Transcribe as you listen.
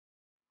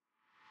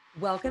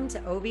Welcome to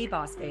OB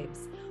Boss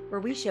Babes,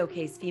 where we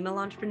showcase female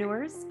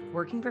entrepreneurs,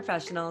 working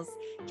professionals,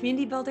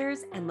 community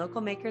builders, and local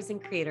makers and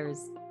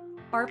creators.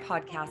 Our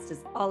podcast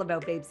is all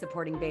about babes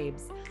supporting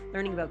babes,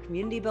 learning about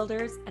community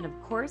builders, and of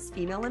course,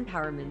 female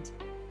empowerment.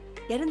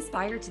 Get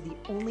inspired to the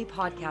only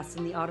podcast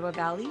in the Ottawa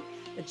Valley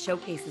that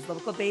showcases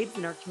local babes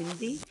in our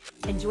community,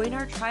 and join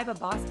our tribe of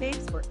boss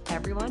babes where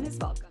everyone is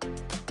welcome.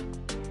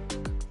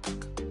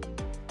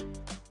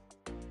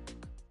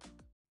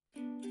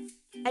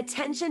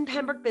 Attention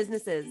Pembroke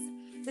businesses.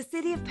 The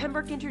City of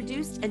Pembroke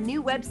introduced a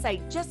new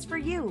website just for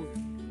you.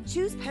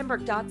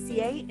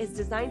 ChoosePembroke.ca is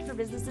designed for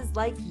businesses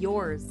like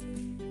yours.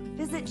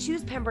 Visit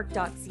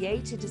ChoosePembroke.ca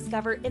to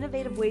discover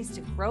innovative ways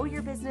to grow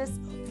your business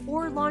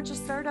or launch a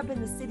startup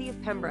in the City of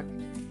Pembroke.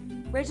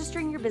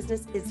 Registering your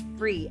business is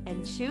free,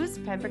 and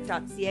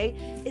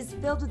ChoosePembroke.ca is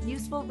filled with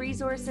useful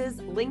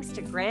resources, links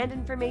to grant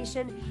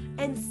information,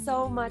 and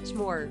so much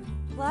more.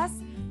 Plus,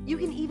 you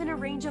can even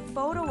arrange a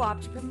photo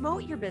op to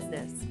promote your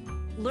business.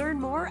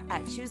 Learn more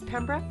at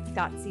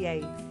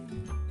ChoosePembroke.ca.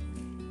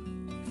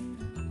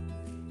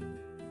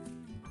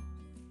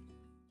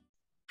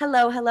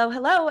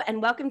 Hello,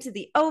 and welcome to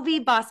the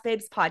OV Boss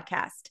Babes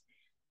podcast.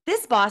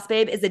 This boss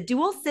babe is a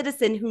dual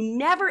citizen who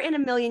never in a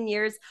million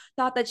years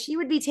thought that she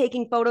would be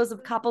taking photos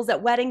of couples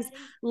at weddings,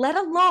 let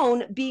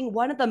alone being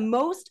one of the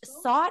most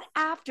sought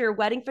after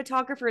wedding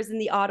photographers in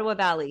the Ottawa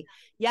Valley.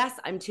 Yes,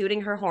 I'm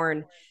tooting her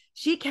horn.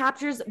 She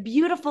captures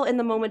beautiful in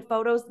the moment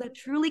photos that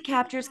truly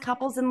captures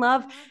couples in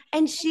love,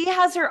 and she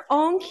has her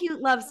own cute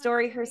love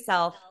story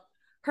herself.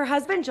 Her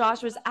husband,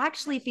 Josh, was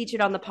actually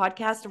featured on the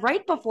podcast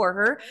right before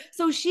her,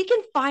 so she can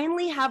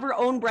finally have her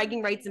own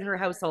bragging rights in her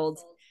household.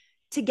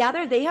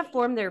 Together, they have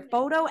formed their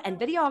photo and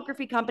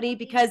videography company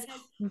because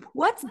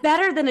what's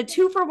better than a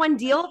 2-for-1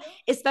 deal,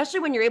 especially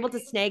when you're able to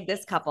snag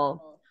this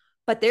couple?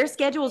 But their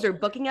schedules are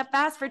booking up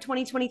fast for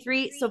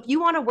 2023. So if you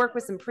want to work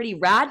with some pretty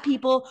rad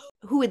people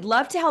who would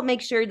love to help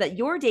make sure that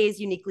your day is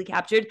uniquely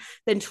captured,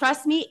 then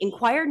trust me,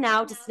 inquire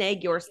now to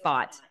snag your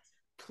spot.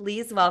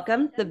 Please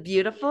welcome the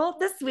beautiful,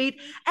 the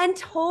sweet, and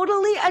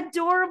totally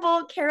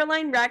adorable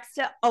Caroline Rex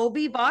to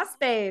OB Boss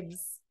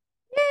Babes.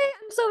 Yay,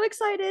 I'm so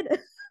excited.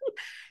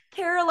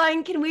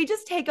 Caroline, can we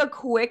just take a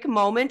quick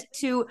moment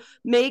to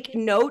make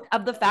note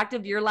of the fact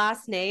of your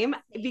last name?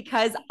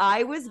 Because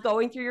I was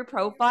going through your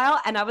profile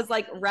and I was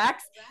like,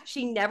 Rex,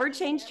 she never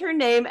changed her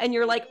name. And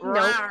you're like,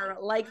 nope.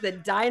 Like the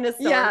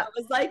dinosaur. Yeah. I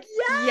was like,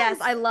 yes. Yes,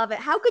 I love it.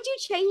 How could you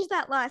change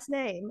that last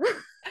name?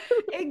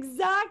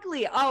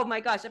 Exactly. Oh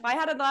my gosh. If I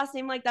had a last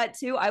name like that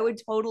too, I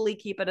would totally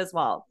keep it as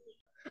well.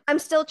 I'm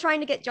still trying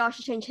to get Josh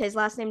to change his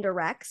last name to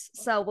Rex,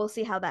 so we'll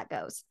see how that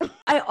goes.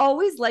 I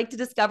always like to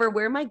discover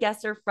where my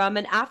guests are from,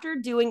 and after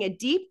doing a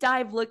deep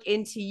dive look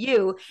into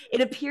you, it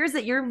appears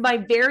that you're my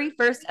very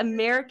first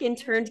American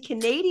turned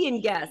Canadian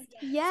guest.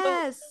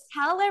 Yes. So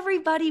tell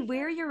everybody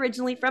where you're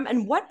originally from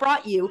and what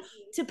brought you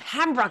to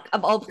Pembroke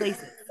of all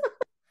places.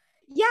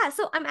 Yeah,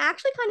 so I'm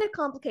actually kind of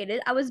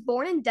complicated. I was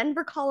born in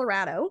Denver,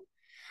 Colorado.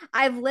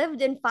 I've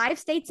lived in 5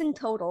 states in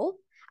total.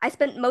 I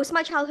spent most of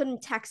my childhood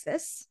in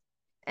Texas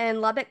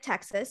and Lubbock,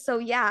 Texas. So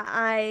yeah,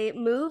 I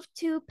moved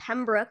to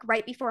Pembroke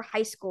right before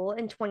high school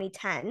in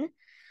 2010.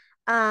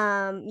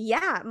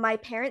 Yeah, my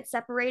parents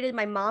separated.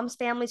 My mom's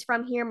family's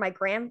from here. My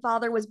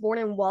grandfather was born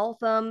in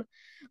Waltham,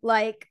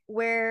 like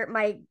where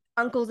my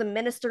uncle's a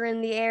minister in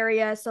the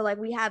area. So like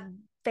we have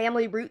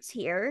family roots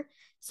here.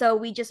 So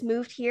we just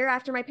moved here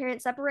after my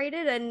parents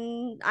separated,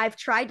 and I've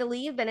tried to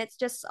leave and it's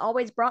just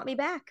always brought me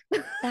back.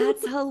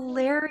 That's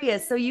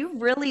hilarious. So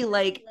you've really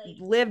like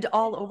lived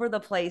all over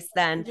the place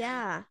then.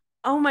 Yeah.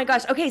 Oh my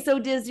gosh. Okay, so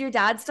does your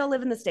dad still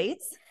live in the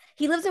States?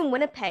 He lives in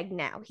Winnipeg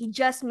now. He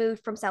just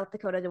moved from South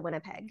Dakota to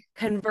Winnipeg.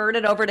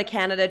 Converted over to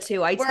Canada too.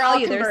 We're tell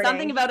you, there's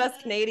something about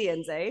us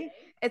Canadians, eh?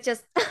 It's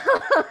just,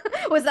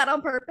 was that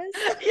on purpose?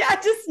 Yeah, I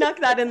just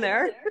snuck that in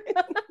there.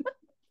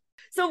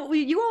 So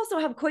you also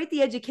have quite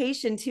the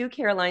education too,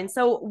 Caroline.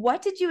 So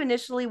what did you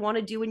initially want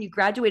to do when you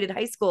graduated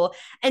high school?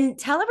 And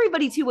tell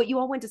everybody too what you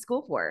all went to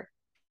school for.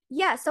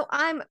 Yeah, so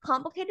I'm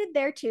complicated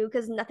there too,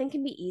 because nothing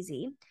can be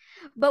easy.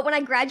 But when I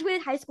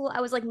graduated high school,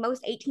 I was like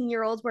most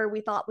 18-year-olds where we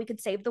thought we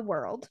could save the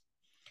world.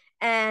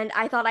 And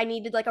I thought I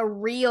needed like a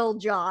real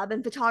job,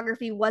 and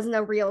photography wasn't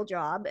a real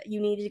job.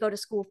 You needed to go to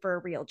school for a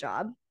real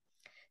job.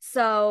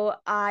 So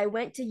I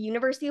went to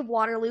University of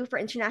Waterloo for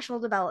international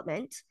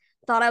development.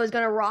 Thought I was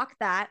going to rock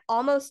that.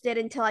 Almost did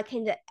until I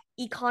came to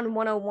Econ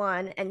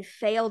 101 and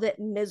failed it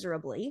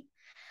miserably.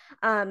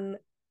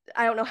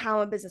 I don't know how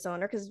I'm a business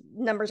owner because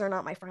numbers are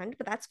not my friend,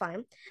 but that's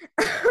fine.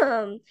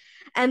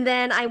 And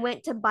then I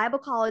went to Bible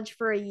college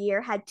for a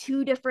year, had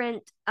 2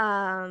 different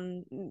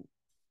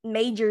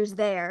majors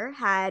there,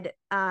 had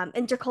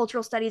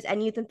intercultural studies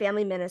and youth and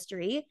family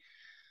ministry.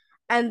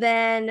 And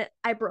then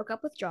I broke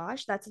up with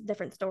Josh. That's a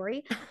different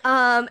story.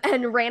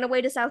 And ran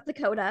away to South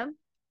Dakota,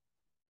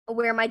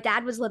 where my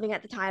dad was living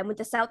at the time, went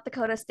to South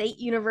Dakota State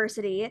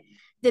University,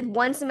 did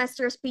 1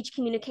 semester of speech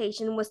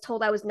communication, was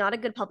told I was not a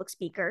good public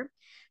speaker.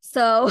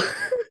 So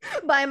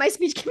by my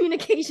speech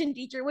communication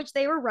teacher, which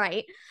they were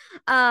right.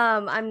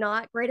 I'm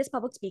not great at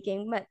public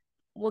speaking, but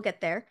we'll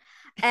get there.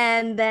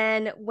 And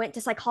then went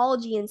to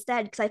psychology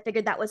instead because I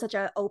figured that was such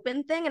an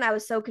open thing, and I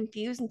was so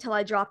confused until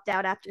I dropped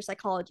out after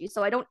psychology.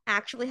 So I don't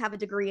actually have a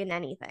degree in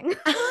anything.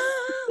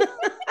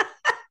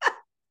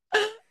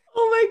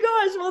 Oh my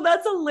gosh. Well,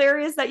 that's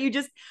hilarious that you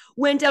just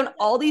went down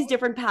all these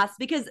different paths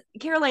because,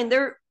 Caroline,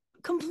 they're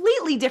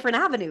completely different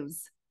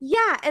avenues.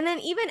 Yeah, and then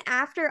even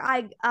after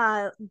I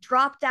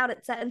dropped out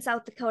in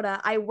South Dakota,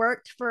 I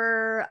worked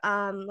for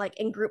like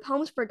in group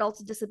homes for adults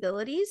with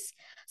disabilities.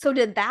 So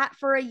did that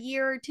for a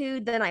year or two.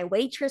 Then I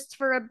waitressed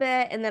for a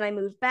bit, and then I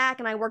moved back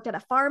and I worked at a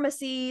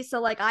pharmacy.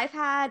 So like I've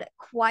had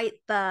quite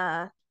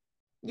the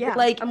You're yeah,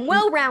 like, I'm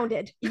well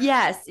rounded.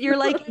 yes, you're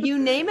like, you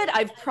name it,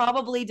 I've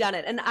probably done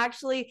it. And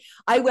actually,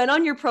 I went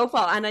on your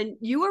profile and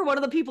you are one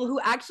of the people who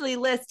actually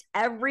list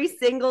every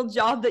single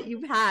job that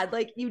you've had.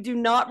 Like, you do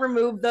not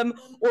remove them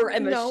or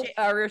No.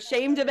 are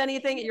ashamed of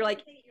anything. You're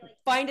like,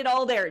 find it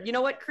all there. You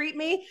know what? Creep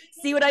me,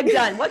 see what I've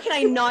done. What can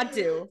I not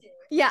do?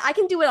 Yeah, I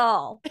can do it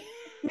all.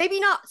 Maybe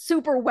not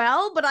super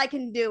well, but I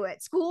can do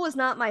it. School is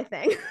not my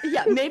thing.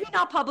 Yeah, maybe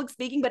not public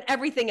speaking, but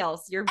everything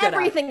else you're good at.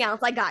 Everything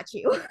else, I got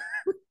you.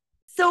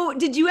 So,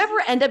 did you ever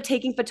end up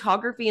taking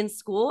photography in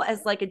school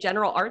as like a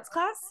general arts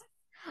class?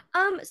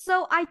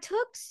 So I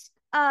took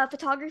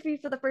photography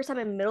for the first time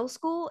in middle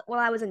school while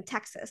I was in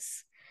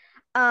Texas.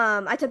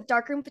 I took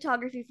darkroom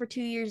photography for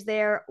 2 years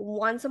there,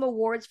 won some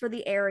awards for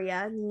the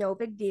area, no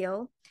big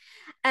deal.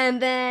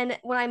 And then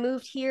when I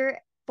moved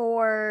here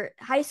for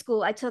high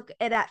school, I took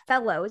it at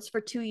Fellows for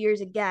 2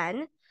 years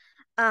again.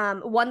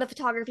 Won the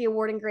photography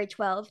award in grade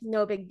 12,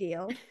 no big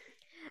deal.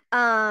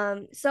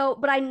 So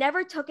but I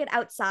never took it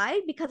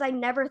outside because I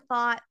never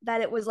thought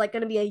that it was like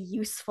going to be a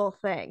useful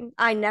thing.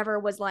 I never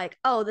was like,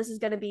 oh, this is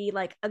going to be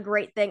like a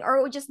great thing, or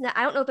it would just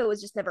I don't know if it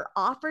was just never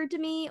offered to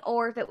me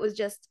or if it was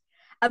just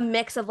a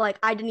mix of like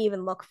I didn't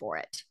even look for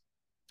it.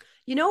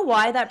 You know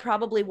why that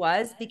probably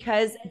was?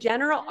 Because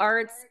general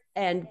arts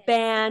and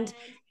band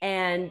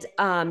and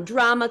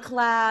drama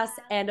class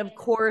and of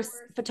course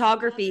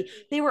photography,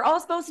 they were all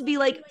supposed to be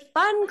like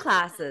fun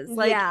classes.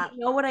 Like, Yeah. you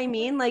know what I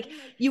mean? Like,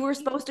 you were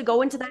supposed to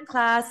go into that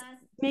class,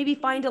 maybe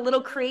find a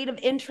little creative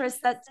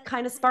interest that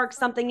kind of sparks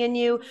something in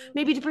you,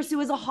 maybe to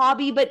pursue as a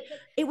hobby, but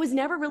it was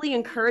never really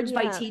encouraged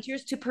by Yeah.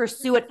 teachers to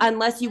pursue it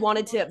unless you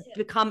wanted to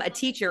become a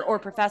teacher or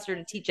professor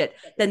to teach it.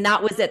 Then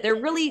that was it. There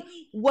really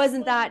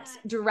wasn't that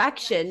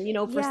direction,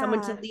 for someone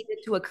to Yeah. lead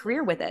into a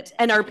career with it.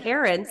 And our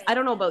parents, I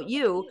don't know about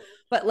you,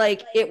 but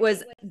like it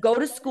was go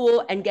to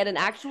school and get an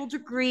actual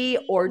degree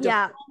or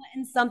diploma Yeah.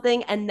 in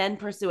something and then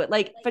pursue it.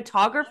 Like,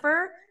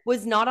 photographer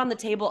was not on the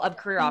table of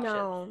career options.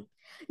 No.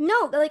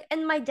 No, like,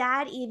 and my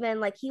dad even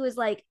like he was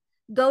like,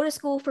 go to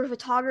school for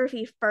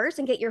photography first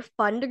and get your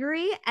fun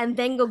degree and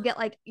then go get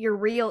like your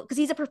real because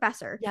he's a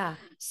professor. Yeah.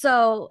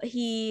 So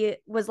he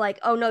was like,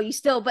 oh no, you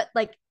still, but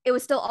like it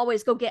was still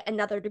always go get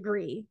another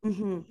degree.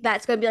 Mm-hmm.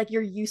 That's gonna be like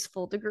your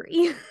useful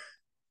degree.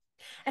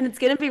 And it's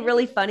going to be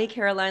really funny,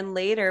 Caroline,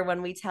 later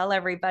when we tell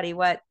everybody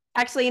what.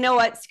 Actually, you know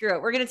what? Screw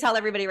it. We're going to tell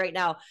everybody right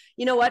now.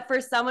 You know what? For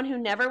someone who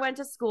never went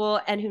to school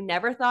and who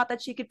never thought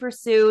that she could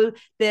pursue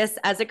this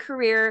as a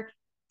career,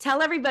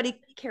 tell everybody,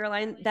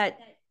 Caroline, that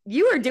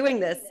you are doing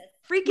this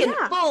freaking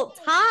Yeah. full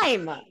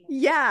time.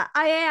 Yeah,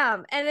 I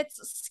am. And it's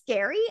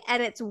scary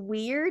and it's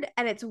weird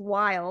and it's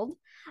wild.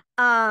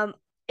 Um,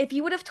 if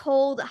you would have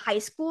told high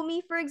school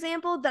me, for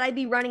example, that I'd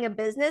be running a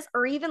business,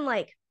 or even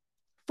like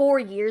 4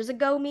 years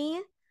ago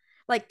me,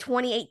 like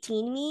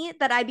 2018 me,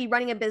 that I'd be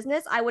running a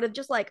business, I would have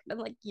just like been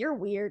like, you're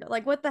weird.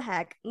 Like, what the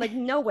heck? Like,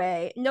 no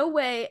way. No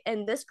way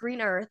in this green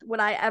earth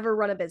would I ever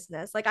run a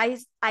business. Like I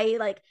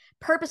like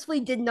purposefully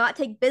did not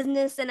take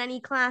business in any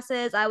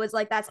classes. I was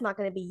like, that's not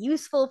gonna be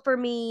useful for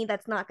me.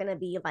 That's not gonna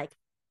be like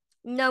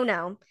no,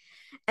 no.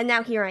 And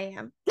now here I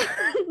am,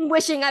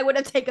 wishing I would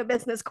have taken a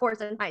business course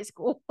in high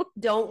school.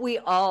 Don't we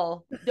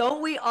all?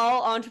 Don't we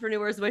all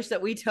entrepreneurs wish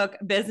that we took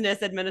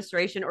business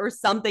administration or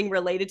something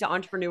related to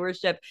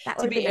entrepreneurship That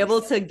to would be be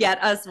able nice. to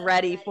get us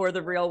ready for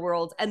the real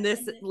world? And this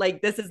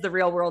is the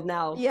real world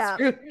now. Yeah.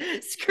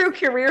 Screw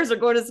careers or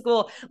going to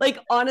school. Like,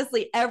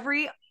 honestly,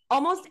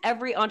 almost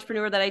every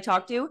entrepreneur that I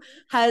talk to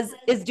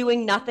is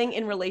doing nothing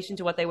in relation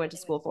to what they went to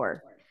school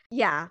for.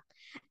 Yeah.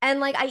 And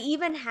like I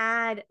even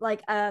had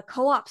like a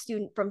co-op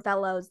student from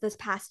Fellows this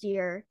past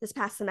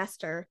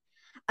semester.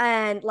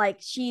 And like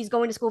she's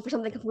going to school for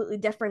something completely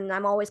different. And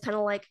I'm always kind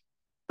of like,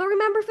 but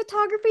remember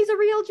photography's a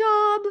real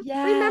job.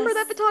 Remember Yes.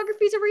 that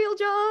photography's a real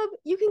job.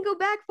 You can go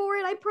back for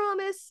it, I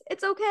promise.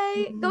 It's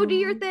okay. Go do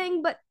your Mhm.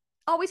 thing, but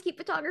always keep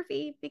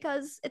photography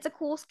because it's a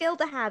cool skill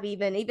to have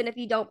even if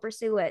you don't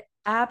pursue it.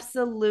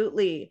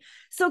 Absolutely.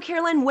 So,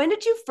 Caroline, when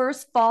did you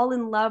first fall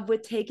in love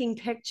with taking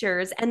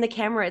pictures and the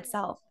camera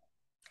itself?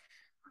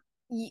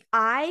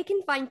 I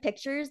can find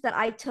pictures that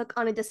I took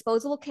on a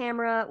disposable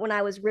camera when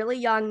I was really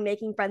young,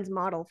 making friends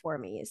model for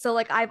me. So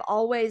like I've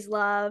always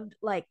loved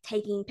like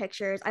taking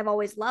pictures. I've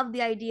always loved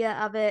the idea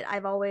of it.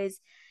 I've always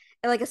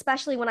like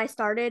especially when I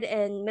started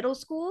in middle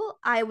school,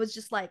 I was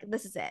just like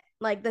this is it.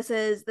 Like this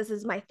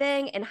is my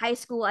thing. In high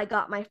school, I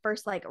got my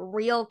first like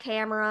real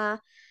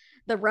camera.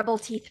 the Rebel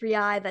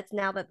T3i that's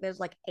now that there's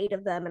like 8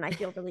 of them and I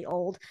feel really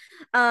old.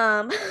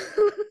 Um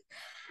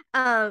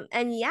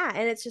and yeah,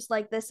 and it's just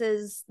like this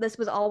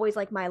was always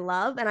like my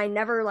love, and I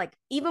never like,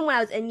 even when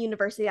I was in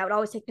university I would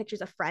always take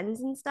pictures of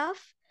friends and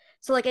stuff.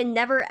 So like it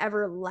never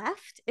ever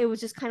left. It was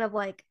just kind of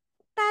like,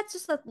 that's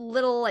just a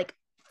little like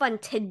fun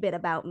tidbit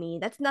about me.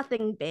 That's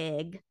nothing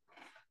big.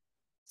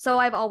 So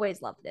I've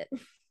always loved it.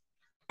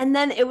 And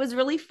then it was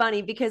really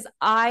funny because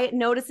I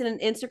noticed in an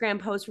Instagram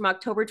post from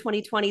October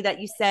 2020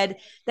 that you said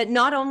that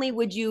not only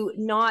would you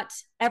not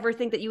ever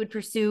think that you would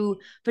pursue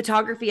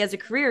photography as a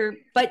career,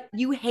 but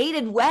you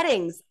hated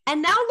weddings.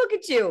 And now look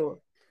at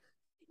you.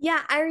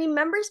 Yeah, I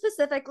remember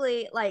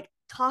specifically like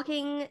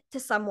talking to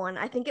someone,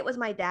 I think it was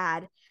my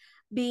dad,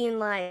 being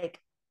like,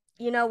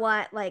 you know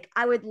what, like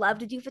I would love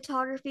to do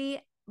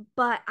photography,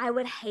 but I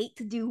would hate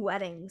to do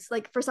weddings.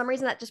 Like for some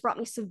reason that just brought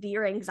me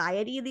severe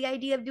anxiety, the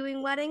idea of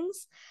doing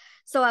weddings.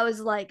 So I was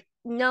like,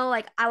 no,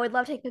 like I would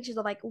love to take pictures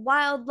of like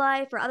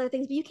wildlife or other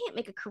things, but you can't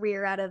make a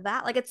career out of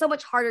that. Like it's so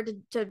much harder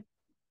to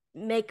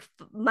make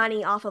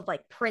money off of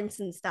like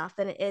prints and stuff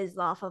than it is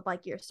off of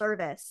like your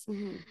service.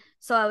 Mm-hmm.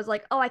 So I was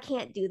like, oh, I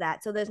can't do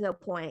that. So there's no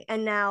point.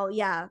 And now,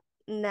 yeah,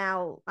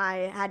 now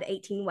I had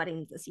 18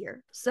 weddings this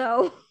year.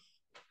 So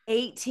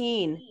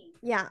 18.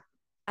 yeah.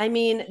 I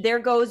mean, there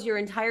goes your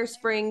entire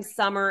spring,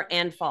 summer,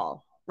 and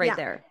fall right Yeah.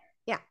 there.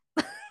 Yeah.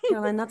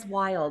 Caroline, that's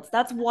wild.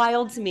 That's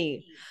wild to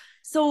me.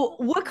 So,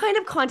 what kind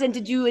of content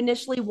did you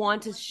initially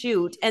want to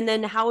shoot? And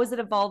then how has it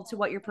evolved to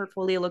what your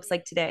portfolio looks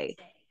like today?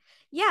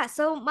 Yeah,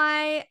 so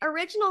my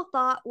original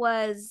thought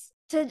was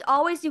to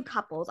always do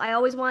couples. I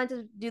always wanted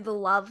to do the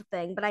love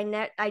thing, but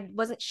I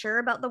wasn't sure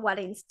about the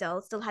wedding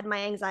still. Still had my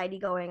anxiety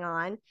going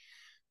on.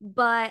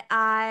 But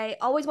I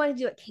always wanted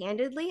to do it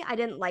candidly. I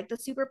didn't like the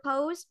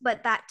superpose,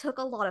 but that took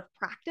a lot of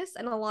practice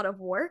and a lot of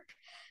work,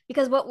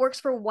 because what works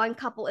for one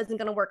couple isn't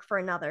going to work for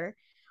another.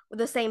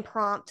 The same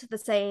prompt, the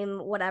same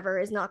whatever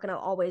is not going to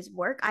always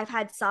work. I've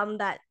had some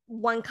that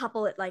one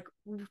couple, it like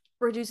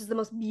produces the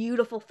most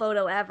beautiful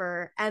photo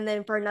ever, and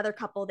then for another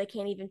couple they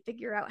can't even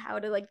figure out how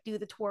to like do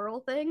the twirl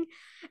thing,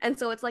 and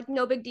so it's like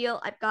no big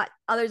deal, I've got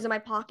others in my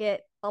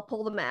pocket, I'll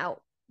pull them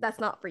out. That's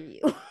not for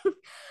you.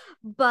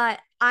 But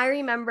I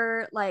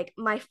remember like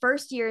my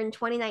first year in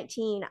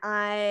 2019,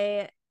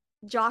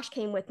 Josh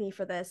came with me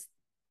for this,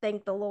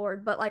 thank the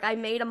Lord. But like I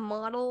made a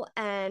model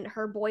and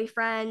her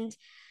boyfriend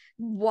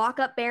walk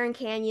up Barron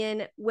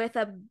Canyon with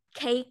a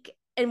cake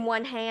in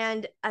one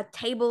hand, a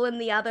table in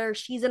the other.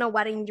 She's in a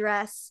wedding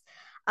dress.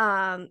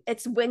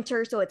 It's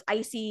winter, so it's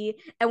icy,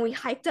 and we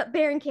hiked up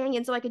Barron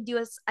Canyon so I could do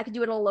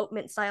an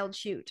elopement styled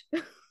shoot.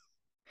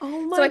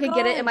 Oh So my I could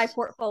get it in my gosh.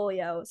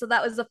 portfolio. So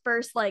that was the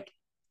first like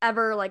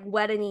ever like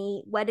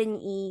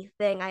wedding-y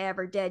thing I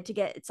ever did, to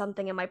get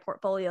something in my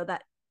portfolio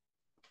that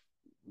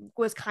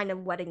was kind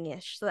of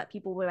wedding-ish, so that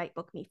people might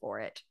book me for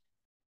it.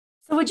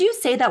 So, would you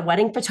say that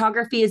wedding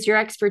photography is your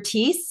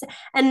expertise?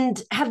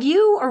 And have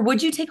you or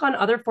would you take on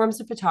other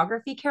forms of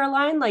photography,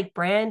 Caroline, like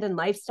brand and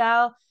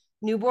lifestyle,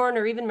 newborn,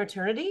 or even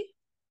maternity?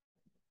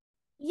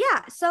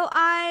 Yeah, so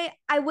I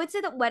would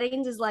say that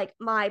weddings is like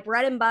my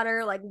bread and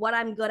butter, like what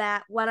I'm good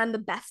at, what I'm the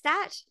best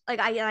at. Like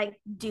I like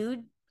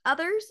do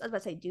others. I was about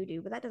to say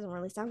do, but that doesn't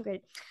really sound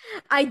good.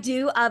 I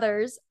do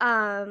others.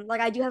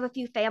 Like I do have a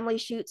few family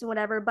shoots and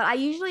whatever, but I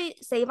usually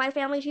save my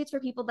family shoots for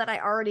people that I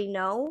already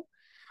know.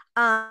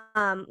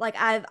 Like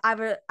I've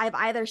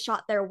either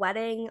shot their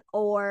wedding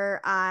or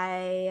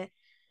I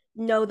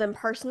know them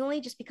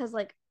personally, just because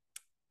like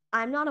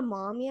I'm not a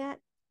mom yet,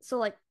 so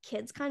like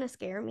kids kind of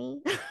scare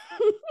me.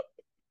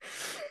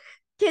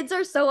 Kids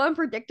are so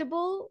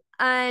unpredictable,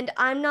 and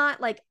I'm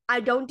not like, I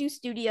don't do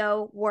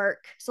studio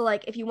work. So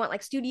like if you want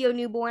like studio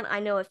newborn, I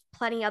know of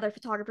plenty other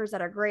photographers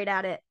that are great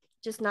at it,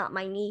 just not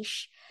my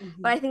niche. But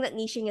Mm-hmm. I think that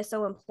niching is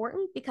so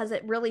important because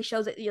it really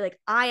shows that you're like,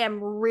 I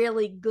am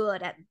really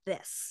good at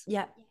this.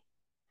 Yeah.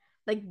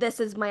 Like this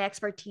is my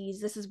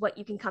expertise, this is what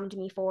you can come to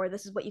me for,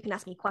 this is what you can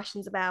ask me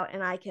questions about,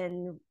 and I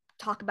can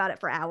talk about it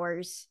for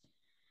hours.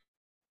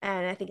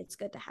 And I think it's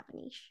good to have a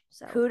niche.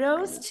 So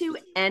Kudos to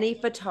any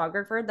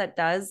photographer that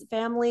does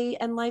family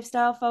and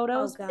lifestyle oh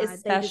photos, god, they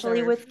especially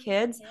deserve with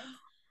kids.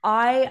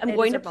 I am they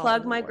going to deserve all the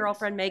plug my awards.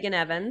 girlfriend, Megan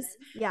Evans.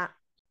 Yeah.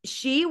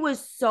 She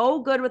was so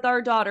good with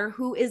our daughter,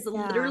 who is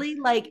Yeah. literally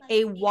like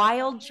a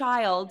wild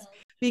child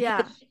because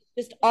Yeah.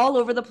 she's just all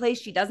over the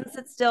place. She doesn't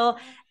sit still.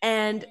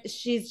 And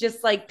she's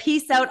just like,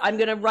 peace out. I'm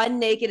going to run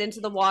naked into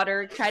the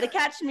water. Try to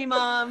catch me,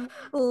 mom.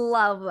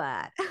 Love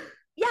that.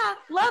 Yeah,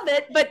 love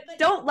it, but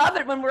don't love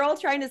it when we're all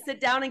trying to sit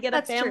down and get a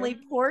That's true. family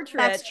portrait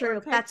That's or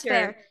true. That's picture.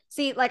 fair.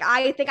 See, like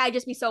I think I'd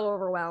just be so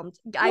overwhelmed.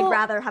 I'd Well,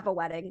 rather have a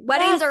wedding.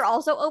 Weddings yes, are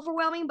also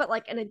overwhelming, but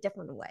like in a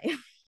different way.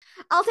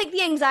 I'll take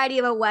the anxiety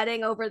of a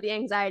wedding over the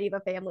anxiety of a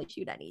family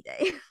shoot any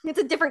day. It's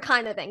a different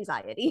kind of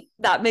anxiety.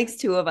 that makes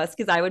two of us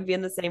because I would be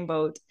in the same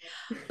boat.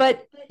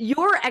 But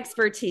your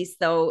expertise,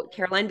 though,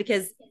 Caroline,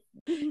 because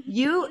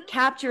you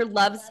capture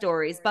love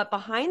stories, but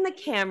behind the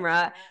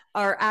camera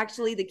are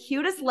actually the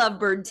cutest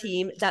lovebird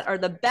team that are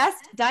the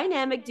best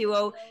dynamic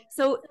duo.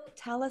 So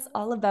tell us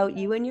all about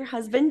you and your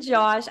husband,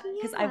 Josh,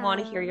 because I want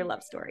to hear Yeah. your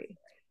love story.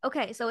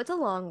 Okay, so it's a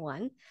long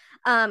one.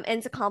 And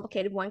it's a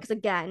complicated one because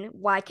again,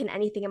 why can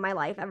anything in my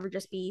life ever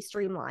just be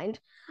streamlined?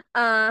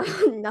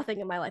 Nothing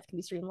in my life can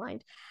be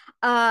streamlined.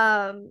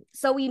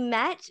 So we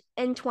met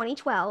in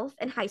 2012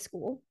 in high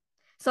school.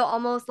 So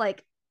almost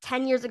like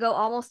 10 years ago,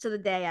 almost to the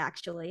day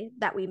actually,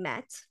 that we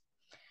met.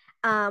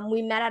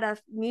 We met at a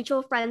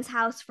mutual friend's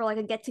house for like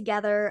a get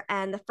together,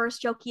 and the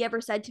first joke he ever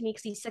said to me,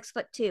 because he's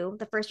 6'2",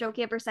 the first joke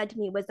he ever said to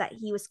me was that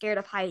he was scared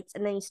of heights,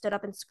 and then he stood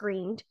up and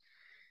screamed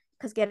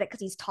because get it because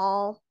he's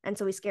tall and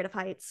so he's scared of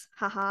heights.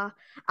 Haha.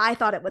 I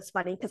thought it was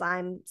funny because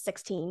I'm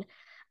 16.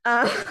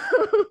 uh,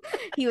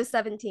 he was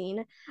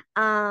 17.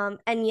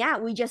 And yeah,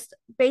 we just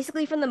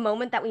basically from the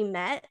moment that we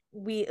met,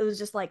 it was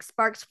just like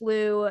sparks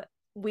flew.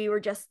 We were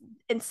just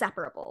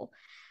inseparable.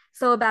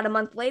 So about a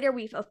month later,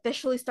 we've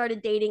officially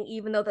started dating,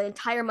 even though the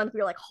entire month we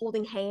were like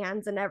holding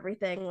hands and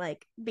everything,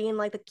 like being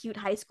like the cute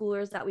high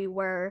schoolers that we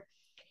were.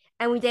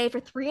 And we dated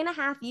for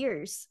 3.5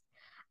 years,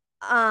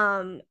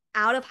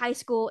 out of high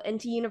school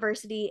into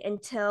university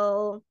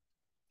until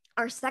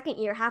our second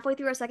year, halfway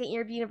through our second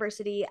year of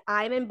university.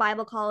 I'm in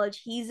Bible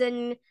college. He's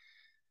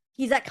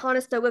at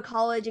Conestoga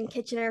College in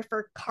Kitchener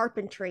for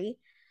carpentry.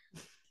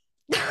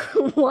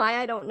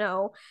 Why, I don't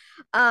know.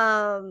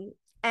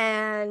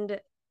 And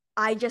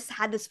I just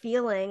had this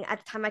feeling at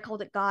the time. I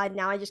called it God.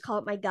 Now I just call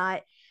it my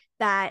gut,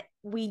 that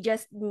we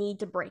just need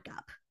to break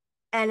up.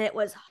 And it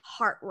was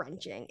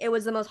heart-wrenching. It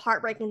was the most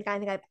heartbreaking kind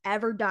of thing I've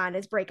ever done,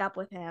 is break up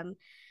with him.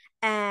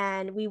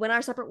 And we went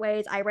our separate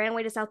ways. I ran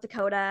away to South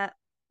Dakota.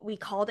 We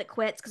called it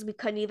quits because we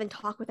couldn't even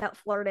talk without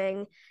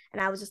flirting.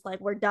 And I was just like,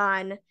 we're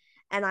done.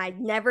 And I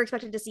never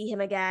expected to see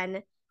him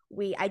again.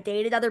 I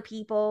dated other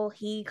people.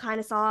 He kind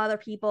of saw other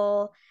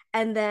people.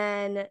 And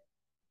then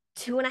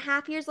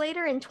 2.5 years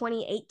later in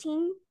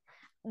 2018,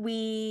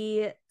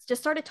 we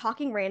just started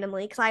talking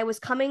randomly because I was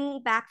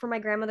coming back from my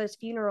grandmother's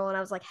funeral, and I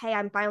was like, hey,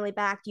 I'm finally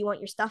back. Do you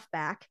want your stuff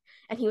back?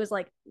 And he was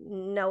like,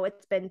 no,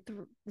 it's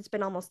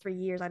been almost 3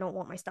 years. I don't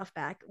want my stuff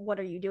back. What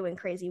are you doing,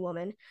 crazy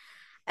woman?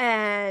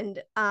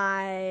 And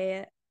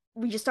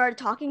we just started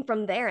talking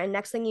from there. And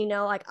next thing you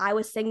know, like I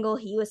was single,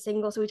 he was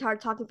single. So we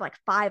started talking for like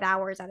 5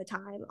 hours at a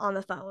time on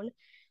the phone,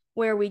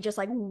 where we just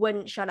like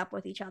wouldn't shut up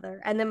with each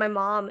other. And then my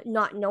mom,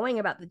 not knowing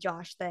about the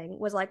Josh thing,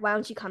 was like, why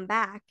don't you come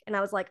back? And I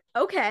was like,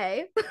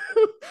 okay,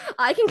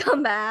 I can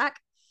come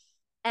back.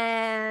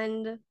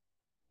 And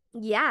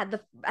yeah,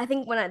 I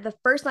think the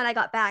first night I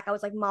got back, I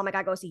was like, Mom, I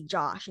gotta go see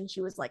Josh. And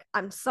she was like,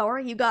 I'm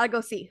sorry, you gotta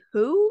go see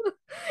who?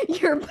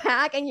 You're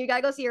back and you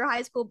gotta go see your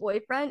high school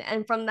boyfriend.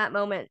 And from that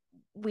moment,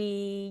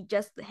 we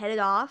just hit it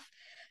off,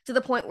 to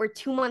the point where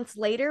 2 months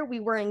later we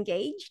were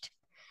engaged,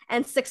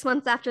 and 6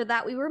 months after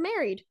that we were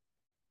married.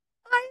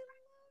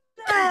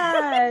 I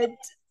love that.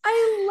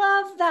 I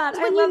love that.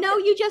 When you know,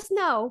 you just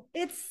know.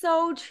 It's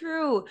so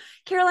true.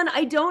 Carolyn,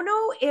 I don't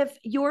know if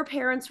your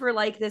parents were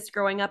like this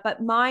growing up,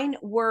 but mine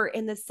were,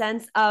 in the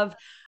sense of,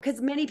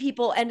 because many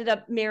people ended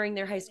up marrying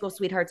their high school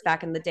sweethearts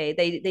back in the day.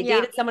 They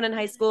dated someone in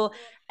high school,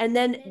 and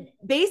then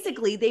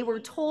basically they were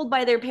told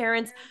by their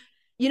parents,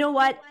 you know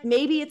what,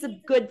 maybe it's a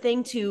good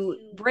thing to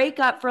break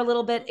up for a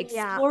little bit,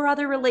 explore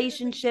other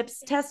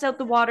relationships, test out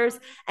the waters,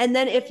 and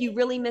then if you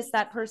really miss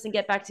that person,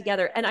 get back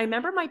together. And I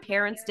remember my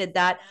parents did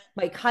that.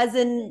 My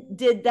cousin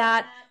did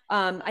that.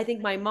 I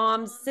think my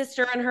mom's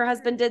sister and her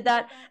husband did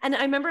that. And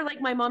I remember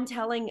like my mom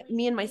telling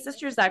me and my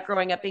sisters that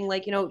growing up, being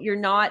like, you're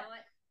not,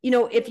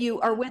 if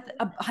you are with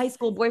a high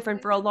school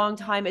boyfriend for a long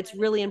time, it's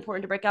really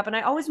important to break up. And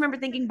I always remember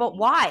thinking, but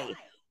why?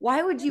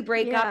 Why would you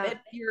break up if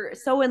you're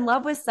so in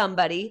love with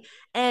somebody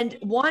and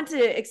want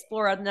to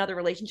explore another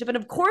relationship? And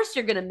of course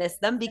you're going to miss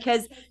them,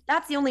 because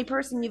that's the only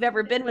person you've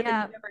ever been with and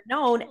you've ever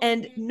known.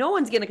 And no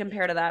one's going to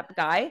compare to that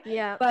guy.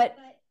 Yeah. But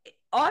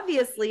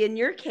obviously in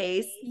your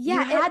case, you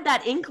had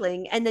that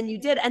inkling, and then you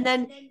did. And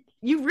then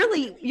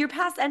your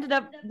past ended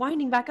up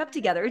winding back up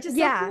together. It's just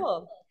so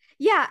cool.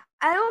 Yeah.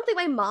 I don't think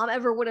my mom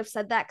ever would have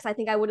said that, because I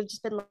think I would have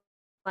just been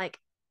like,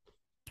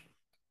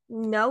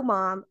 no,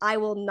 Mom, I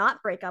will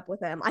not break up with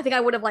him. I think I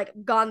would have like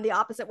gone the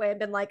opposite way and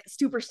been like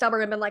super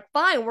stubborn and been like,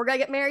 fine, we're gonna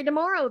get married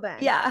tomorrow then.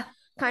 Yeah.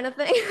 Kind of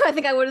thing. I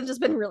think I would have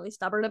just been really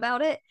stubborn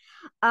about it.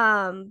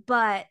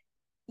 But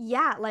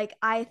yeah, like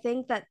I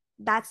think that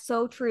that's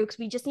so true, because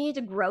we just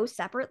needed to grow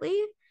separately.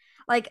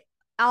 Like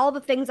all the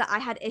things that I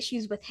had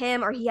issues with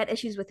him or he had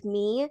issues with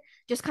me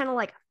just kind of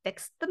like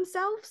fixed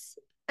themselves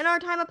in our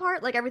time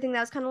apart. Like everything that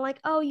was kind of like,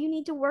 oh, you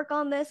need to work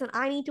on this and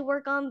I need to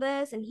work on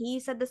this, and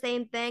he said the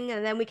same thing,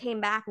 and then we came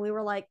back and we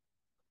were like,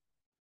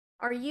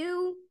 are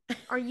you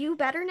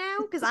better now?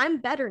 Because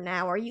I'm better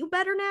now. Are you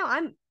better now?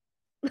 I'm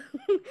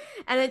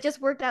and it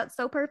just worked out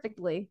so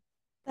perfectly.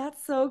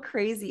 That's so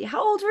crazy.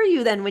 How old were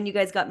you then when you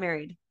guys got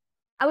married?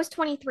 I was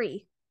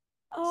 23.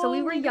 So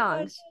we were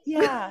young.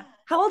 Yeah.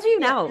 How old are you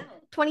now?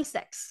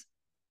 26.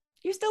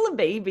 You're still a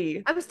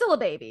baby. I'm still a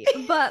baby,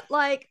 but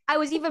like I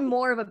was even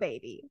more of a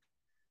baby.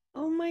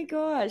 Oh my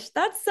gosh,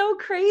 that's so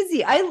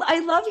crazy. I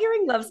love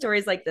hearing love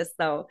stories like this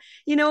though.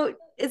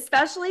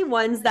 Especially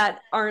ones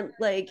that aren't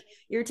like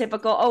your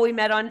typical, oh, we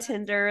met on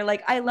Tinder.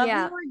 Like I love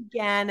the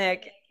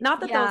organic Not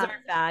that those Yeah.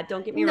 aren't bad,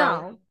 don't get me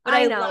wrong, No, but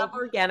I I know. love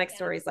organic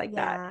stories like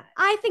that. Yeah.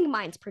 I think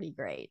mine's pretty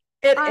great.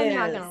 It I'm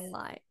not is. gonna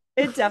lie.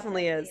 It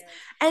definitely is.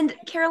 And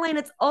Caroline,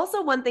 it's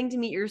also one thing to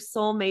meet your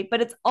soulmate,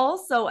 but it's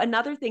also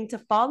another thing to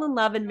fall in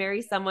love and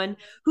marry someone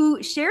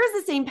who shares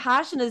the same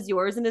passion as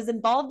yours and is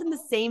involved in the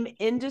same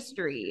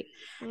industry.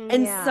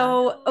 And Yeah.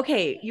 so,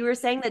 okay, you were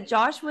saying that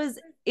Josh was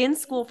in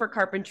school for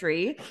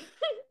carpentry.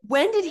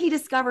 When did he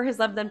discover his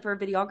love then for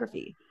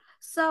videography?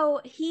 So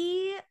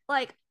he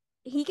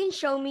can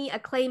show me a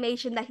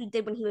claymation that he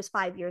did when he was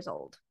 5 years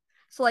old.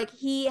 So like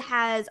he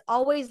has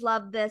always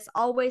loved this,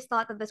 always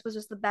thought that this was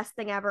just the best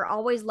thing ever,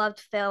 always loved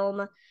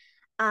film.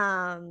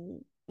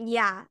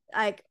 Yeah,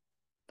 like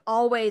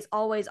always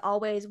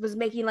was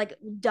making like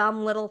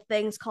dumb little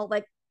things called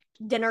like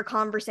dinner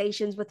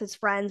conversations with his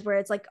friends where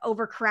it's like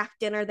over craft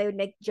dinner they would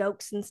make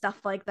jokes and stuff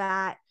like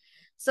that.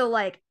 So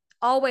like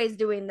always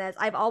doing this.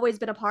 I've always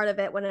been a part of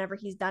it whenever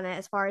he's done it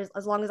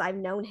as long as I've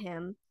known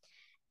him.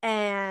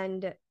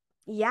 And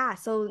yeah,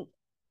 so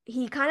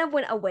he kind of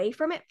went away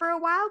from it for a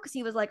while because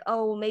he was like,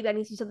 oh, maybe I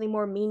need to do something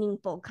more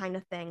meaningful kind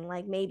of thing.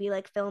 Like maybe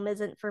like film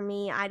isn't for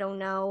me. I don't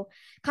know.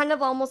 Kind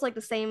of almost like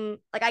the same,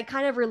 like I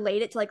kind of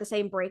relate it to like the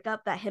same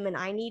breakup that him and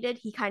I needed.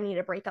 He kind of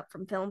needed a breakup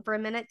from film for a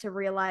minute to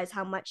realize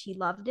how much he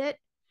loved it.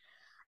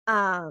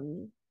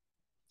 Um,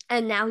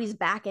 and now he's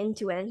back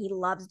into it and he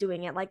loves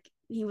doing it. Like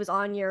he was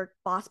on your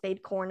Boss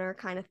Babe Corner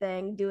kind of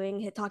thing,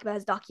 talking about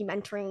his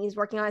documentary. He's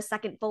working on a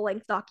second full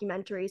length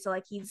documentary. So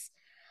like he's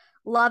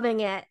loving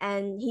it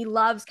and he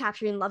loves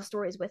capturing love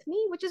stories with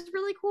me, which is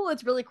really cool.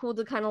 It's really cool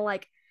to kind of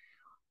like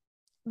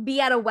be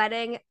at a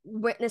wedding,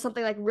 witness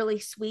something like really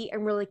sweet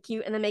and really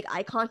cute, and then make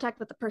eye contact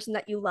with the person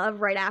that you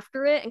love right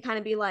after it and kind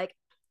of be like,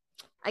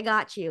 I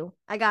got you.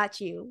 I got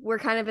you. We're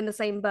kind of in the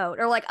same boat.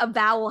 Or like a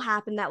vow will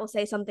happen that will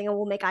say something and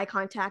we'll make eye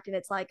contact and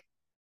it's like,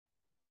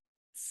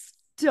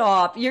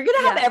 Stop. You're going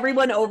to have yeah.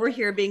 everyone over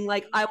here being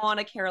like, I want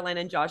a Caroline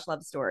and Josh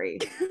love story.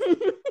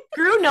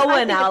 Screw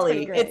Noah and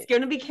Allie. It's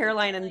going to be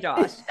Caroline and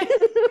Josh.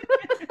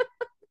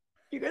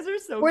 You guys are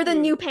so We're cute.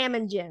 the new Pam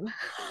and Jim.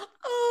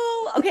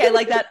 Oh, okay. I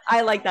like that.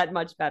 I like that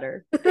much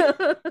better.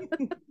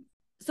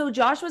 So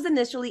Josh was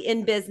initially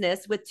in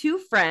business with two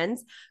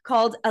friends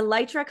called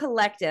Elytra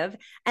Collective.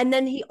 And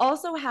then he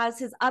also has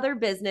his other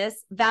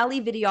business,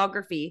 Valley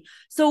Videography.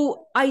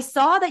 So I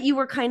saw that you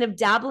were kind of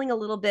dabbling a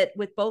little bit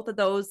with both of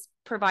those,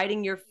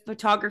 providing your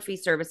photography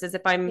services,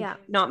 if I'm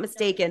not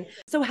mistaken.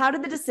 So how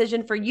did the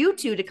decision for you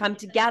two to come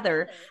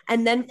together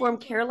and then form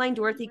Caroline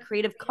Dorothy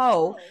Creative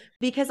Co?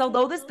 Because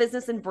although this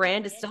business and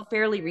brand is still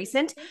fairly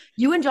recent,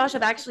 you and Josh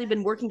have actually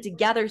been working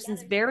together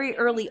since very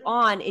early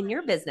on in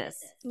your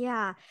business.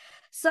 Yeah.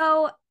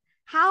 So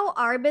how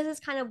our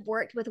business kind of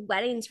worked with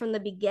weddings from the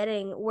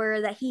beginning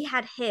were that he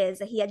had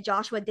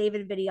Joshua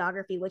David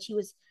Videography, which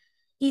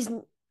he's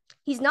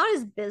not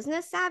as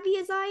business savvy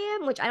as I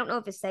am, which I don't know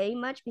if it's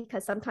saying much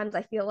because sometimes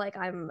I feel like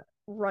I'm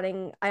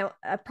running.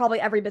 Probably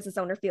every business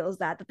owner feels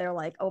that they're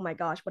like, oh my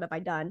gosh, what have I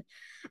done?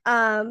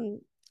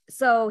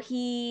 So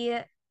he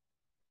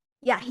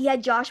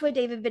had Joshua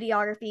David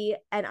Videography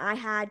and I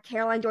had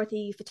Caroline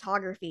Dorothy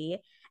Photography,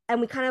 and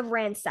we kind of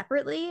ran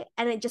separately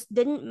and it just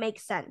didn't make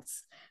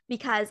sense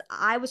because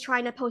I was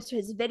trying to post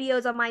his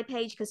videos on my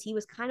page because he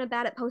was kind of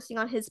bad at posting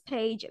on his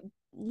page.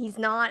 He's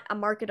not a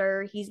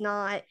marketer.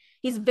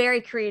 He's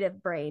very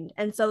creative brained.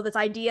 And so this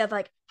idea of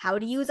like how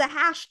to use a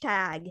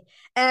hashtag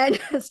and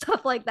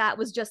stuff like that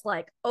was just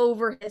like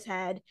over his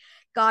head.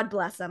 God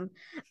bless him.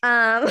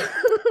 I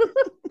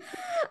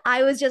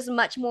was just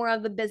much more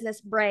of the business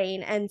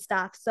brain and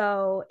stuff.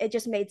 So it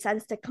just made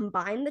sense to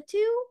combine the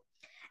two.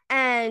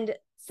 And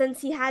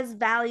since he has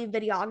Valley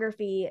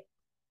Videography,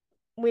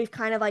 we've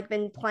kind of like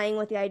been playing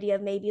with the idea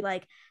of maybe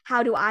like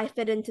how do I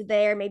fit into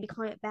there, maybe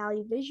calling it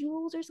Valley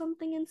Visuals or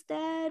something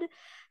instead,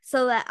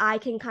 so that I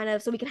can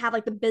so we can have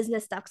like the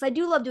business stuff, because I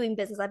do love doing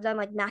business. I've done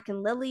like Mac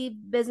and Lily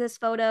business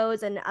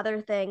photos and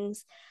other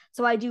things,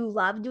 so I do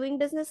love doing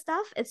business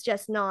stuff. It's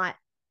just not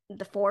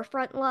the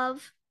forefront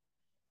love,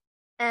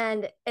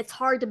 and it's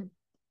hard to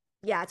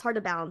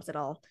balance it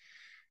all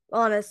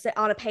on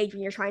a page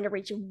when you're trying to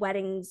reach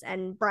weddings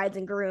and brides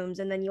and grooms,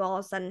 and then you all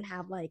of a sudden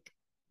have like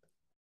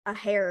a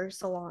hair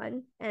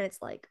salon, and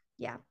it's like,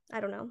 yeah,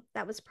 I don't know,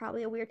 that was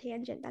probably a weird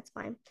tangent. That's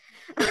fine.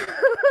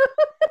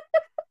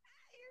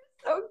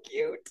 So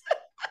cute.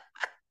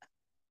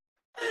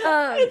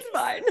 It's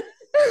fine.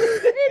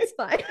 It's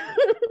fine.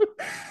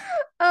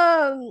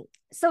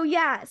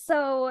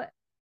 So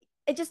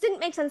it just didn't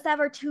make sense to have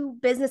our two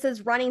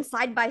businesses running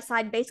side by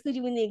side, basically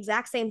doing the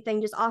exact same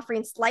thing, just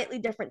offering slightly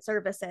different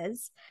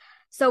services.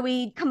 So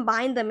we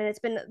combined them and it's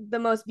been the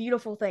most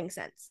beautiful thing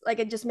since. Like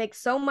it just makes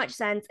so much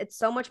sense. It's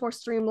so much more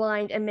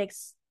streamlined and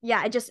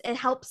it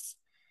helps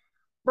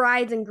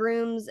brides and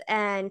grooms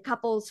and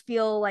couples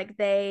feel like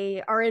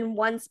they are in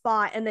one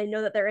spot and they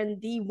know that they're in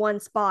the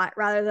one spot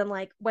rather than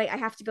like, wait, I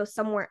have to go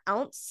somewhere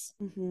else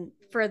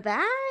for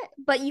that.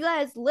 But you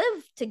guys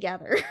live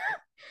together.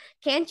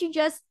 Can't you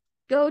just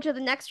go to the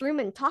next room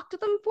and talk to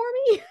them for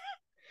me?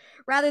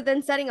 Rather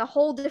than setting a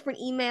whole different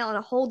email and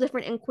a whole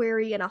different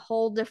inquiry and a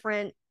whole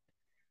different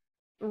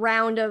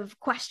round of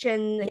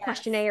Yes.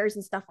 questionnaires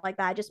and stuff like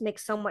that. It just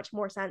makes so much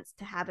more sense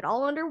to have it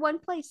all under one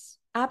place.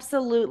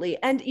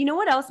 Absolutely. And you know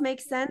what else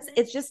makes sense?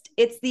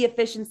 It's the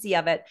efficiency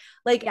of it.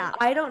 Like, Yeah.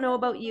 I don't know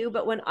about you,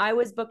 but when I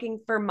was booking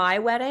for my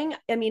wedding,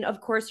 I mean,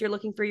 of course you're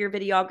looking for your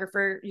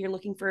videographer, you're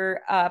looking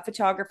for a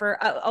photographer,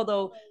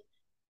 although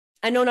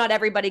I know not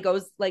everybody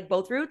goes like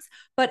both routes,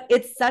 but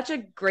it's such a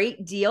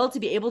great deal to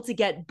be able to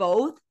get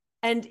both.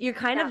 And you're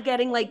kind Yeah. of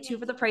getting like two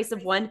for the price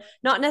of one,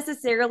 not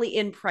necessarily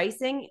in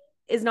pricing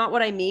is not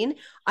what I mean.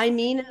 I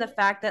mean in the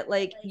fact that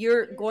like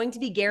you're going to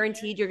be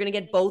guaranteed you're going to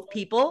get both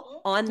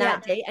people on Yeah.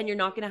 that day and you're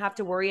not going to have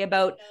to worry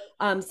about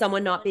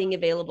someone not being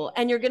available.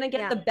 And you're going to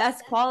get Yeah. the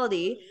best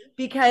quality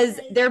because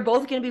they're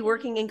both going to be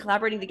working and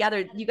collaborating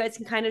together. You guys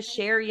can kind of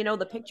share, you know,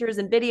 the pictures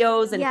and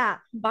videos and Yeah.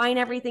 combine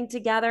everything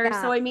together.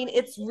 So, Yeah. I mean,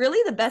 it's really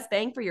the best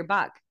bang for your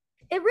buck.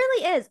 It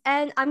really is.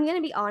 And I'm going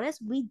to be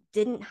honest, we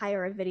didn't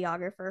hire a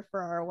videographer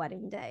for our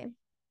wedding day.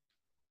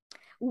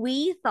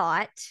 We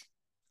thought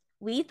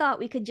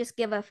we could just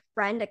give a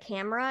friend a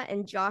camera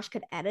and Josh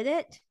could edit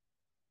it.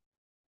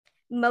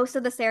 Most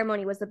of the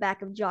ceremony was the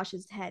back of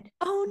Josh's head.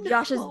 Oh,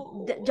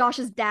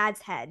 Josh's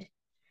dad's head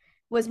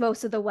was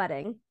most of the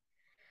wedding.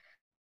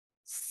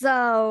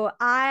 So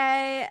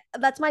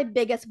that's my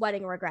biggest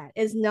wedding regret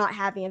is not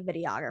having a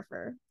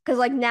videographer. Because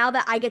like now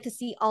that I get to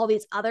see all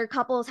these other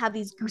couples have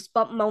these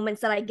goosebump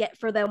moments that I get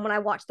for them when I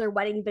watch their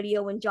wedding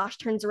video when Josh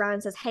turns around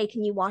and says, "Hey,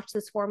 can you watch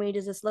this for me?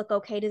 Does this look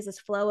okay? Does this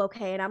flow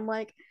okay?" And I'm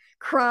like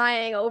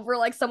crying over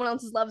like someone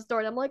else's love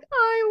story. And I'm like,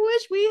 I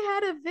wish we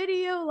had a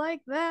video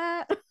like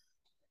that.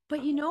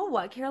 But you know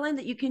what, Caroline,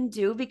 that you can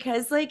do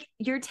because like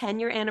your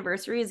 10-year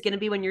anniversary is going to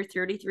be when you're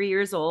 33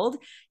 years old.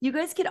 You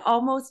guys could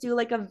almost do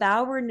like a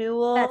vow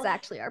renewal. That's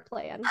actually our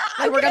plan.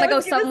 Like we're gonna go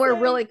somewhere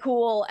really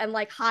cool and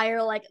like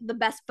hire like the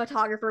best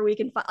photographer we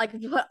can find. Like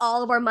put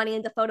all of our money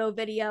into photo,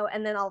 video,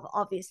 and then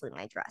obviously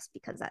my dress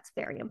because that's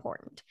very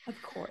important. Of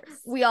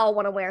course, we all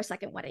want to wear a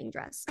second wedding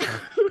dress.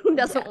 Who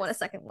doesn't want a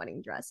second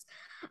wedding dress?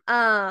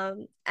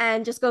 And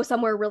just go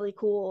somewhere really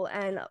cool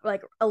and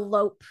like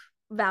elope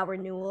vow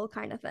renewal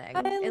kind of thing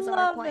I is our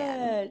love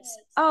plan. it.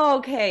 Oh,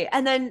 okay.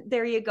 And then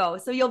there you go.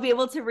 So you'll be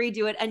able to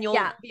redo it and you'll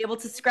be able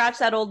to scratch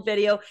that old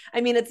video.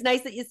 I mean, it's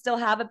nice that you still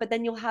have it, but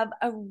then you'll have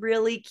a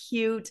really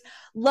cute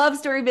love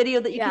story video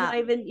that you can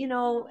even, you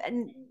know,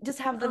 and just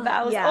have the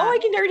vows. Yeah. Oh, I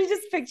can already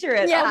just picture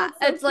it. Yeah. Oh,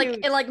 so it's cute.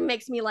 Like, it like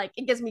makes me like,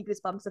 it gives me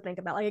goosebumps to think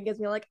about. Like, it gives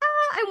me like,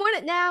 I want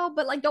it now,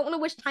 but like, don't want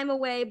to wish time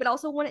away, but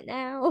also want it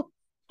now.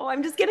 Oh,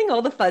 I'm just getting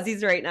all the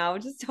fuzzies right now,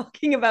 just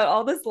talking about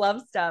all this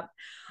love stuff.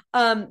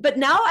 But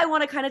now I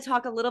want to kind of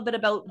talk a little bit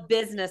about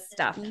business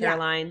stuff,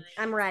 Caroline.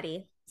 Yeah, I'm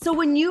ready. So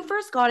when you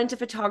first got into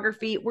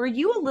photography, were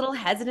you a little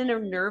hesitant or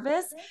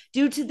nervous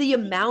due to the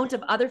amount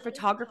of other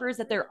photographers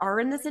that there are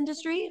in this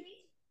industry?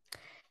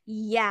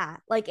 Yeah,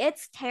 like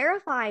it's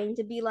terrifying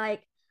to be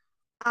like,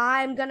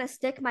 I'm gonna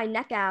stick my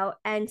neck out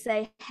and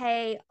say,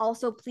 hey,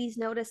 also please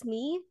notice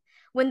me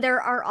when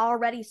there are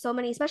already so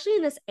many, especially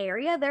in this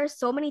area, there's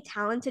so many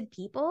talented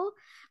people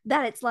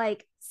that it's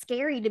like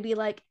scary to be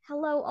like,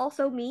 hello,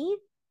 also me.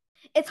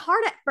 It's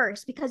hard at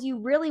first because you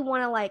really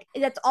want to like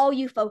that's all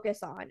you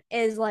focus on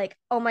is like,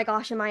 oh my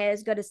gosh, am I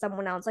as good as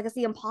someone else? Like it's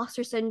the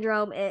imposter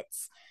syndrome,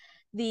 it's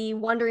the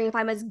wondering if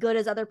I'm as good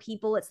as other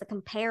people, it's the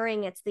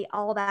comparing, it's the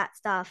all that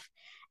stuff.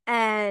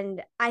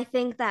 And I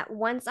think that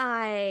once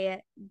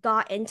I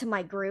got into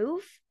my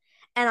groove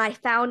and I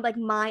found like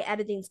my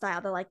editing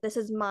style, they're like, this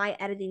is my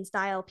editing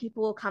style.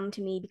 People will come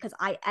to me because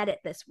I edit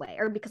this way,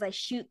 or because I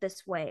shoot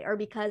this way, or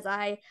because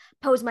I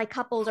pose my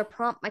couples or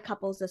prompt my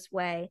couples this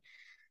way.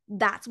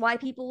 That's why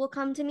people will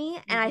come to me.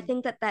 And I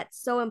think that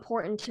that's so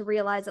important to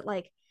realize that,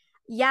 like,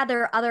 yeah,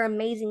 there are other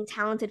amazing,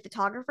 talented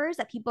photographers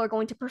that people are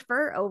going to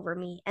prefer over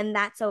me. And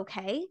that's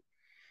okay.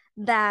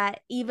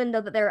 That even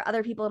though that there are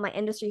other people in my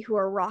industry who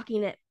are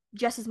rocking it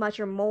just as much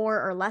or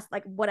more or less,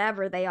 like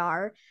whatever they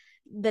are,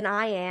 than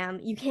I am,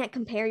 you can't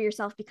compare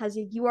yourself because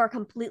you are a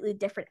completely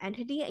different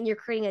entity and you're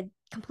creating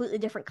a completely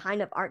different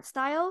kind of art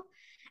style.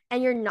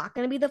 And you're not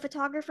going to be the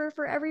photographer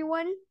for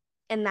everyone.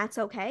 And that's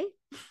okay.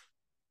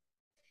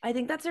 I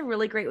think that's a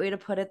really great way to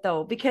put it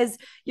though, because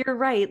you're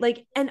right.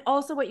 Like, and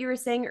also what you were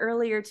saying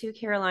earlier too,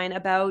 Caroline,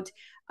 about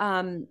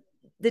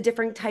the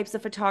different types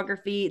of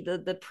photography,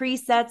 the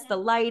presets, the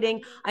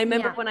lighting. I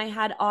remember when I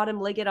had Autumn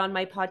Liggett on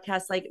my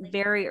podcast, like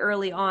very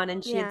early on,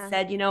 and she had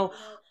said, you know,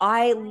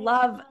 I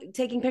love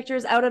taking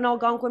pictures out in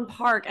Algonquin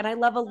Park and I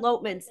love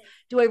elopements.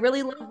 Do I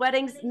really love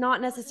weddings? Not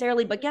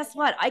necessarily, but guess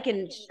what? I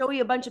can show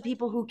you a bunch of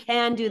people who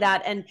can do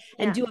that and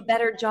do a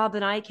better job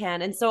than I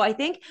can. And so I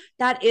think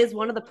that is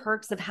one of the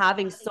perks of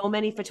having so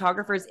many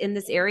photographers in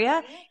this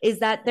area is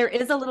that there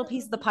is a little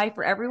piece of the pie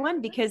for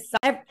everyone because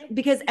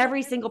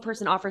every single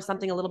person offers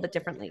something a little bit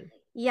differently.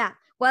 Yeah,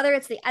 whether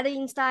it's the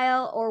editing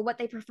style or what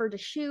they prefer to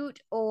shoot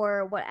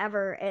or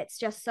whatever, it's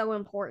just so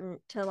important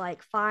to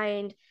like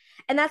find.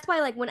 And that's why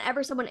like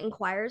whenever someone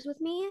inquires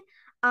with me,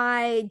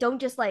 I don't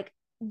just like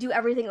do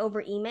everything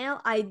over email,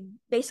 I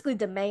basically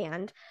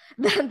demand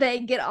that they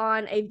get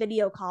on a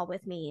video call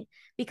with me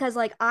because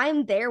like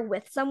I'm there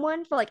with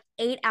someone for like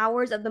 8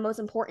 hours of the most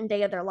important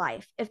day of their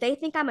life. If they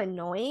think I'm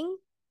annoying,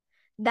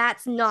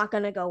 that's not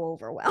going to go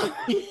over well.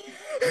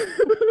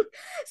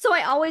 So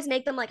I always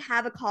make them like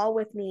have a call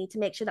with me to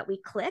make sure that we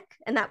click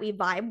and that we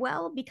vibe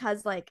well,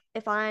 because like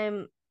if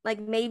I'm like,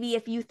 maybe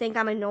if you think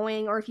I'm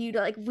annoying, or if you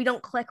like if we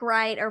don't click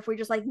right, or if we're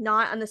just like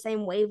not on the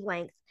same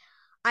wavelength,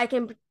 I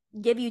can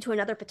give you to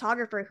another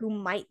photographer who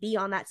might be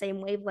on that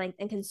same wavelength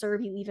and can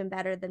serve you even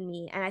better than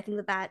me. And I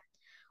think that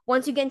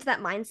once you get into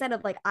that mindset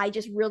of like, I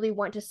just really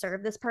want to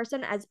serve this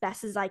person as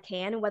best as I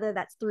can, whether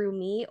that's through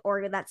me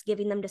or that's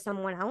giving them to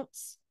someone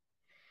else,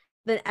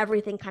 then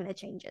everything kind of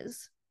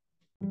changes.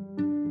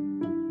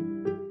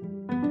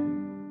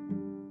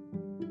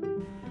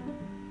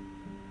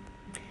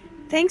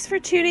 Thanks for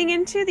tuning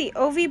into the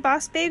OV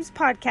Boss Babes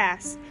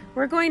podcast.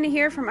 We're going to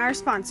hear from our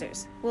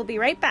sponsors. We'll be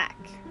right back.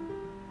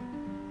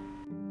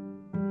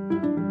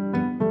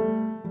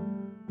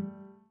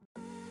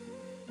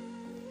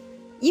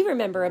 You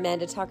remember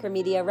Amanda Tucker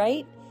Media,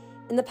 right?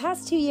 In the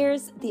past 2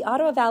 years, the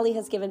Ottawa Valley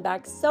has given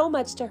back so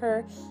much to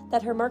her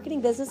that her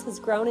marketing business has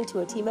grown into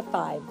a team of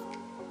 5.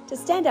 To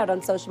stand out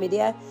on social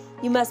media,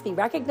 you must be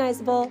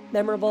recognizable,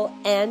 memorable,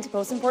 and,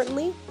 most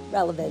importantly,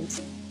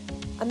 relevant.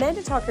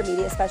 Amanda Tucker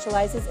Media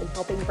specializes in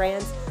helping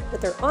brands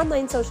with their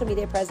online social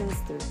media presence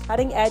through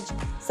cutting-edge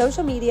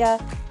social media,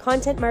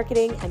 content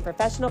marketing, and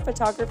professional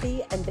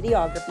photography and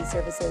videography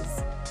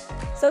services.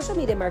 Social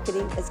media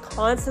marketing is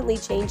constantly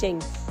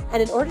changing,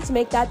 and in order to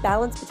make that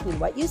balance between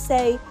what you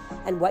say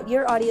and what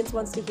your audience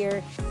wants to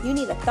hear, you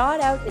need a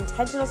thought-out,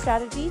 intentional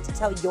strategy to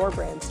tell your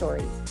brand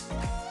story.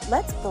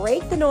 Let's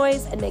break the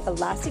noise and make a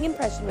lasting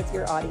impression with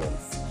your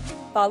audience.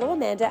 Follow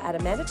Amanda at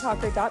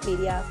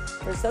amandatalker.media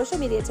for social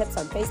media tips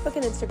on Facebook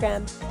and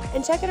Instagram,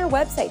 and check out her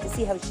website to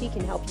see how she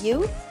can help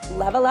you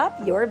level up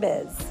your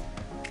biz.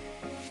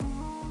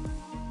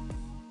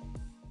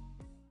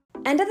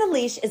 End of the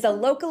Leash is a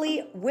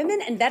locally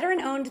women and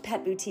veteran-owned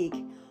pet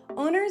boutique.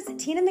 Owners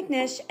Tina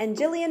McNish and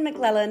Jillian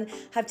McClellan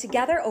have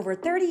together over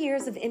 30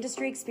 years of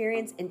industry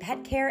experience in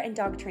pet care and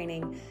dog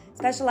training,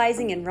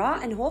 specializing in raw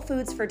and whole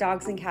foods for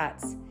dogs and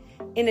cats.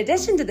 In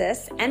addition to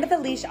this, End of the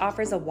Leash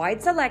offers a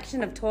wide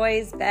selection of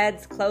toys,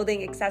 beds,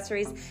 clothing,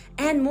 accessories,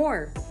 and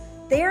more.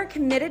 They are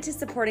committed to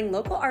supporting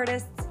local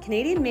artists,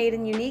 Canadian-made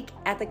and unique,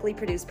 ethically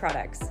produced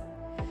products.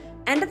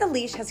 End of the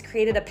Leash has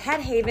created a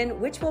pet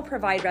haven which will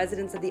provide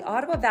residents of the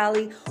Ottawa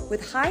Valley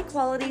with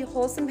high-quality,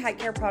 wholesome pet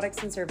care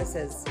products and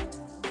services.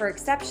 For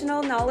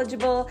exceptional,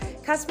 knowledgeable,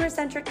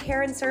 customer-centric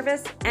care and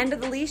service, End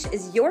of the Leash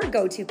is your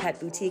go-to pet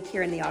boutique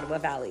here in the Ottawa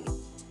Valley.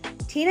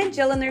 Tina,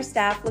 Jill, and their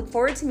staff look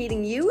forward to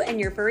meeting you and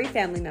your furry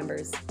family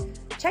members.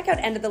 Check out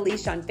End of the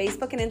Leash on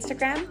Facebook and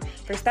Instagram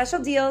for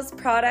special deals,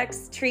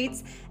 products,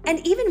 treats, and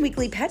even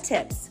weekly pet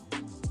tips.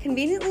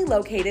 Conveniently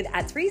located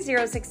at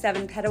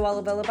 3067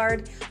 Petawawa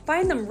Boulevard,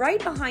 find them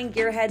right behind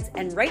Gearheads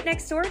and right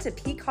next door to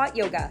Peak Hot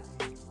Yoga.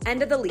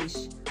 End of the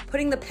Leash,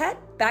 putting the pet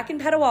back in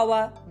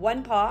Petawawa,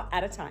 one paw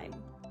at a time.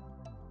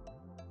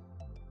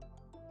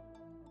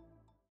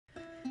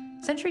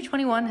 Century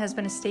 21 has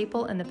been a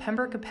staple in the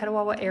Pembroke and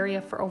Petawawa area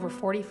for over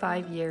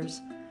 45 years.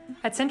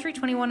 At Century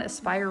 21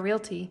 Aspire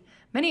Realty,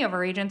 many of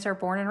our agents are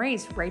born and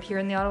raised right here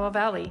in the Ottawa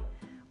Valley.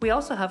 We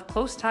also have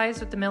close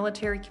ties with the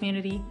military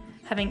community,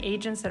 having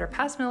agents that are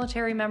past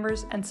military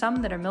members and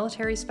some that are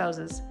military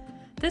spouses.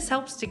 This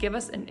helps to give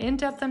us an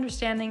in-depth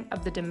understanding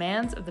of the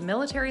demands of the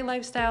military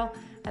lifestyle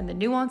and the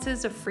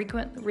nuances of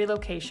frequent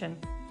relocation.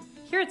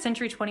 Here at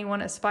Century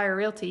 21 Aspire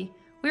Realty,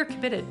 we are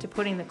committed to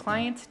putting the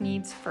client's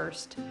needs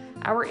first.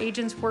 Our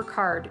agents work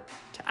hard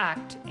to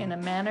act in a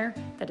manner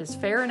that is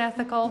fair and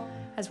ethical,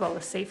 as well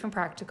as safe and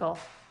practical.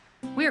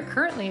 We are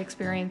currently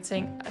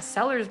experiencing a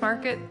seller's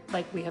market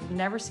like we have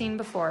never seen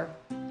before.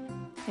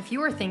 If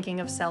you are thinking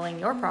of selling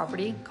your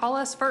property, call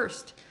us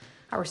first.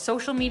 Our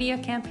social media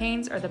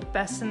campaigns are the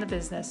best in the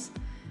business.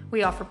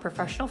 We offer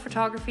professional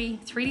photography,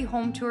 3D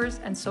home tours,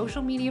 and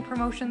social media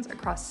promotions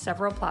across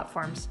several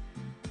platforms.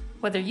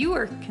 Whether you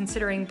are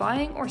considering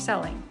buying or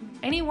selling,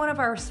 any one of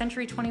our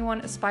Century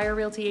 21 Aspire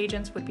Realty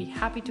agents would be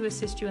happy to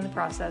assist you in the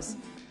process.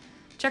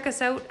 Check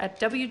us out at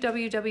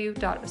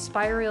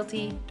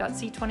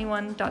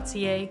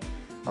www.aspirerealty.c21.ca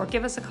or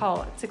give us a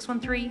call at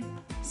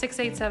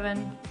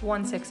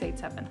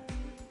 613-687-1687.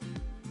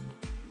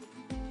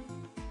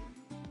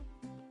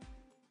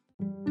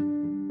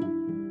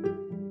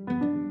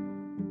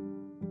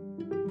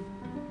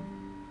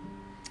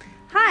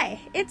 Hi,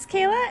 it's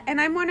Kayla,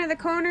 and I'm one of the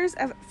co-owners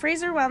of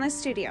Fraser Wellness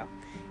Studio.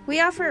 We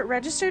offer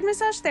registered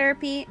massage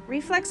therapy,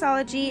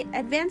 reflexology,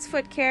 advanced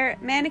foot care,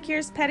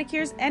 manicures,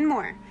 pedicures, and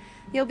more.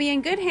 You'll be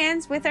in good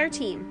hands with our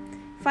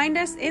team. Find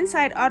us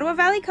inside Ottawa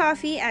Valley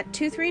Coffee at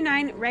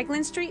 239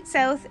 Regland Street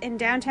South in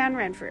downtown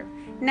Renfrew.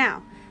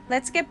 Now,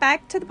 let's get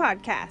back to the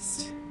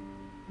podcast.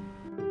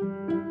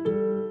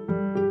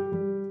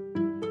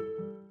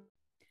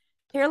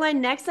 Caroline,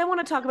 next I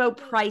want to talk about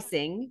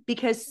pricing,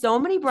 because so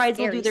many brides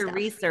will Scary do their stuff.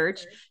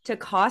 research to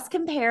cost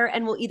compare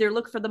and will either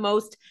look for the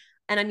most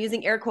and I'm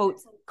using air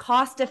quotes,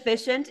 cost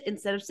efficient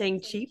instead of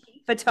saying cheap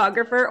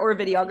photographer or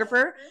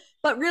videographer.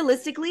 But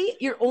realistically,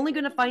 you're only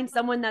going to find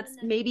someone that's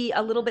maybe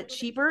a little bit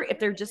cheaper if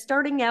they're just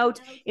starting out,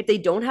 if they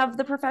don't have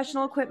the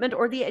professional equipment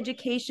or the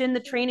education, the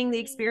training, the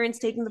experience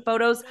taking the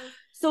photos.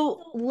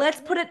 So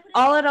let's put it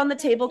all out on the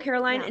table,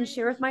 Caroline, and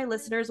share with my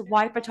listeners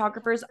why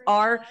photographers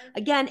are,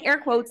 again, air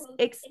quotes,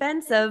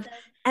 expensive,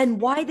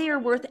 and why they are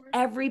worth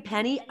every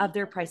penny of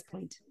their price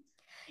point.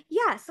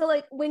 Yeah. So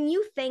like when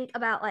you think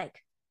about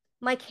like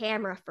my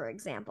camera, for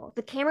example,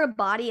 the camera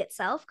body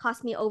itself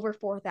cost me over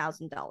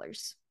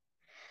 $4,000.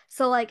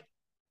 So like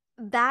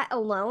that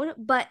alone,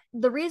 but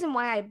the reason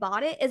why I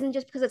bought it isn't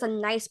just because it's a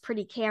nice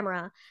pretty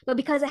camera, but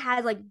because it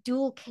has like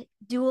dual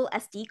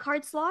SD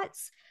card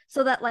slots,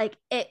 so that like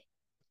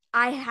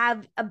I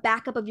have a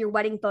backup of your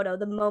wedding photo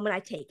the moment I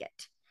take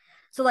it.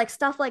 So like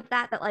stuff like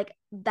that like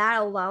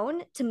that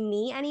alone to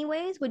me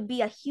anyways would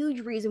be a huge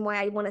reason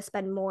why I want to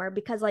spend more,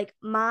 because like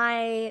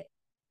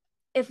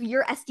if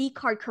your SD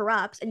card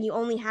corrupts and you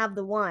only have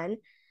the one,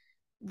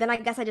 then I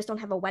guess I just don't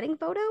have a wedding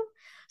photo.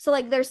 So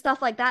like there's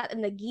stuff like that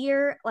in the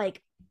gear.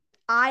 Like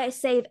I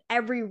save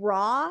every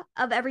raw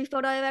of every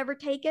photo I've ever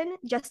taken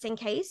just in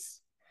case.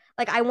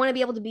 Like I want to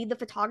be able to be the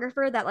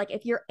photographer that like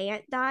if your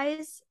aunt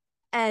dies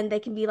and they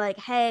can be like,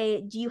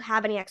 hey, do you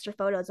have any extra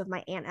photos of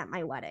my aunt at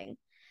my wedding?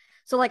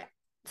 So like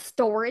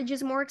storage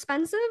is more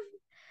expensive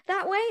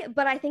that way,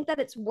 but I think that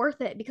it's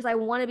worth it because I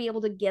want to be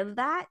able to give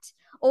that.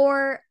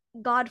 Or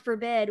God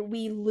forbid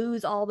we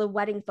lose all the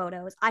wedding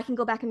photos, I can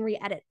go back and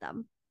re-edit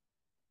them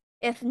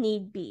if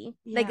need be.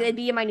 Like it'd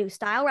be in my new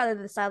style rather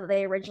than the style that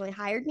they originally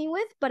hired me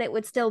with, but it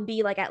would still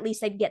be like at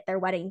least they'd get their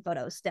wedding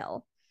photos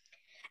still.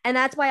 And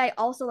that's why I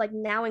also like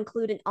now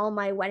include in all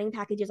my wedding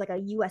packages like a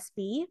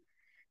USB,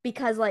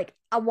 because like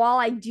while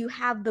I do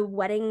have the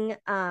wedding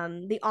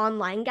the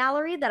online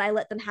gallery that I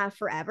let them have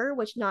forever,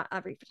 which not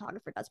every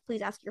photographer does,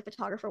 please ask your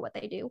photographer what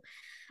they do,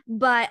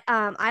 but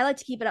I like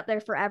to keep it up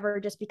there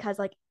forever just because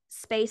like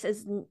space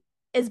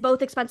is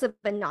both expensive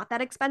and not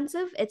that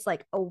expensive. It's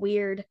like a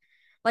weird,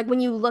 like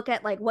when you look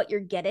at like what you're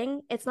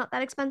getting, it's not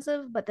that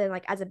expensive, but then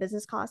like as a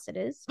business cost it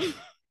is.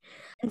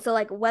 And so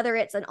like whether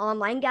it's an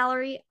online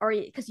gallery or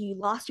because you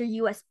lost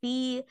your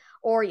USB,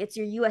 or it's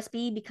your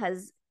USB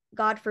because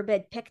God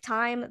forbid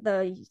PicTime,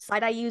 the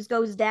site I use,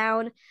 goes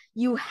down,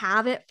 you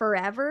have it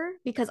forever,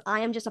 because I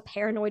am just a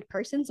paranoid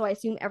person, so I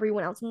assume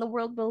everyone else in the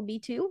world will be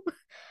too.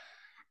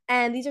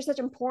 And these are such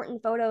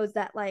important photos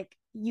that like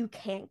you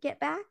can't get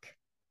back,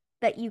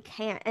 that you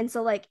can't. And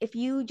so like if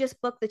you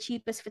just book the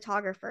cheapest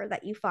photographer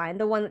that you find,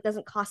 the one that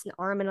doesn't cost an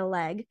arm and a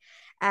leg,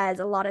 as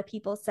a lot of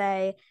people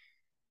say,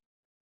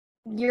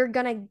 you're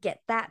gonna get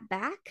that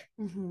back.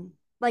 Mm-hmm.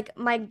 Like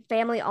my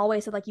family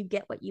always said, like you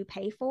get what you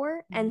pay for.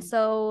 Mm-hmm. And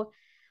so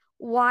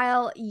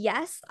while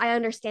yes, I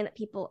understand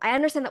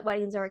that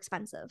weddings are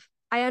expensive.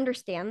 I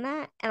understand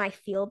that, and I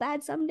feel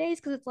bad some days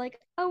because it's like,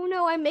 oh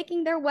no, I'm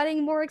making their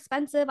wedding more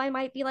expensive. I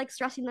might be like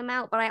stressing them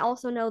out, but I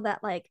also know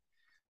that like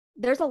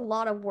there's a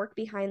lot of work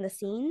behind the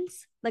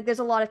scenes. Like there's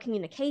a lot of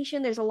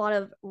communication, there's a lot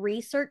of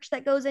research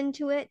that goes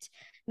into it,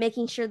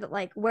 making sure that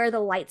like where the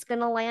light's going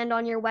to land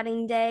on your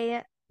wedding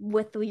day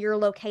with your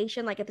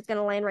location, like if it's going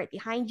to land right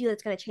behind you,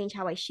 that's going to change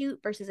how I shoot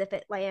versus if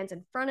it lands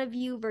in front of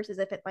you versus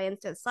if it lands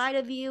to the side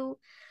of you.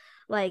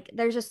 Like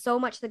there's just so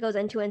much that goes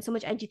into it, and so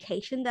much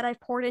education that I've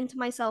poured into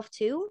myself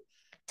too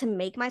to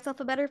make myself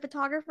a better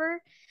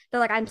photographer, that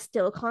like I'm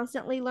still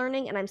constantly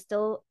learning and I'm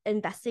still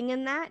investing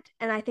in that.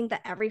 And I think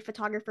that every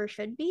photographer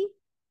should be,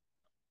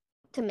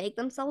 to make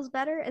themselves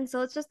better. And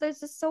so it's just,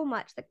 there's just so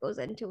much that goes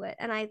into it,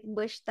 and I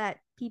wish that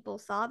people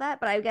saw that,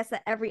 but I guess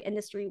that every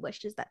industry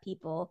wishes that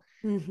people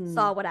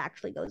saw what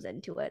actually goes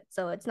into it.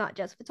 So it's not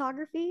just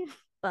photography,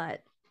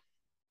 but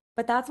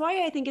that's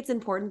why I think it's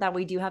important that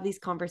we do have these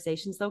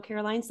conversations though,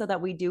 Caroline, so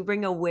that we do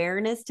bring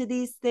awareness to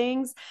these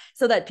things,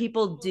 so that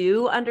people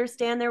do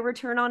understand their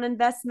return on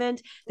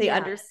investment. They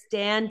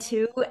understand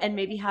too, and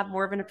maybe have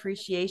more of an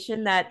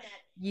appreciation that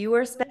you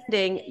are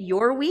spending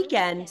your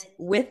weekend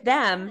with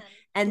them,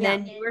 and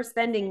then you are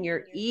spending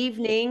your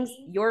evenings,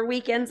 your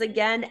weekends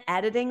again,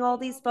 editing all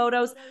these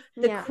photos.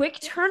 The quick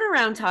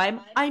turnaround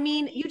time. I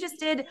mean, you just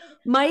did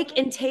Mike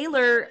and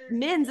Taylor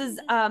Mins's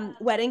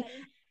wedding.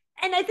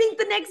 And I think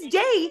the next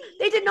day,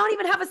 they did not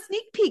even have a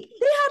sneak peek.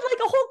 They had like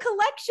a whole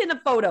collection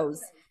of photos.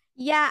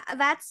 Yeah,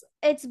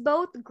 it's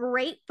both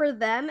great for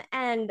them,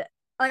 and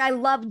like I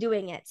love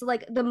doing it. So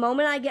like the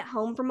moment I get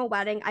home from a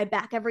wedding, I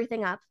back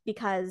everything up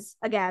because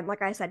again,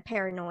 like I said,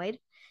 paranoid.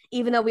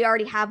 Even though we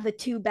already have the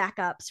 2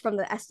 backups from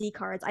the SD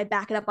cards, I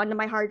back it up onto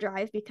my hard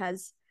drive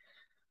because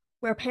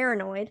we're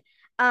paranoid.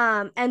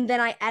 And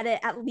then I edit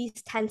at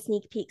least 10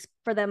 sneak peeks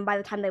for them by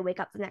the time they wake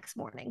up the next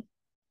morning.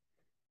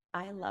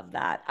 I love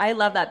that. I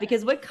love that,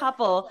 because what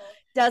couple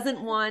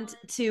doesn't want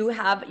to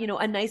have, you know,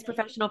 a nice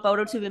professional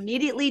photo to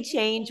immediately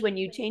change when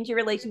you change your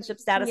relationship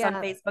status on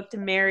Facebook to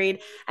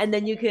married, and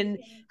then you can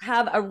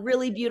have a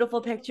really beautiful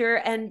picture.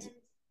 And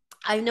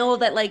I know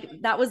that like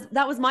that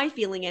was my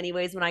feeling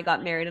anyways when I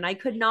got married, and I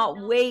could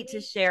not wait to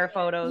share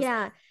photos.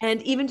 Yeah.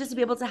 And even just to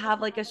be able to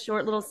have like a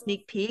short little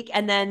sneak peek.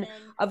 And then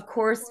of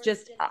course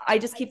just I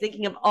just keep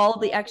thinking of all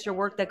the extra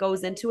work that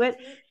goes into it.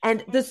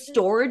 And the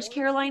storage,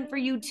 Caroline, for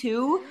you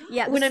too.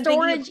 Yeah, the When I'm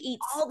thinking of storage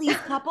eats. all these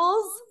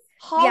couples,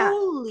 Yeah.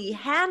 holy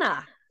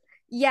Hannah.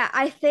 Yeah,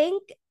 I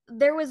think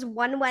there was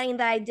one wedding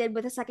that I did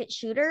with a second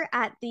shooter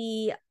at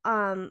the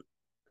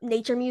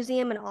Nature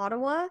Museum in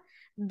Ottawa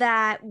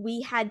that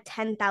we had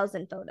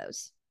 10,000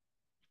 photos.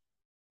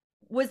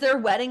 Was their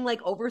wedding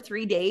like over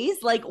 3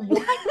 days? Like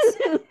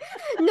what?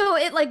 No,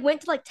 it like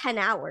went to like 10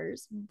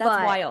 hours.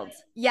 That's wild.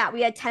 Yeah,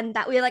 we had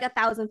like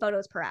 1,000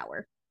 photos per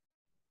hour.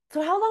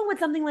 So how long would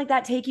something like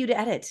that take you to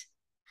edit?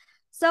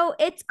 So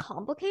it's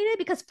complicated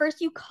because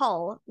first you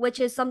cull, which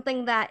is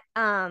something that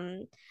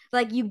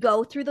like you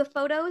go through the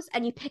photos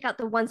and you pick out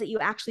the ones that you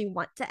actually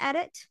want to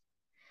edit.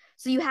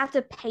 So you have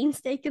to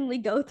painstakingly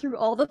go through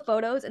all the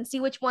photos and see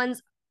which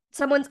ones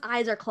someone's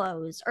eyes are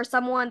closed, or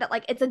someone that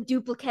like it's a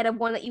duplicate of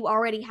one that you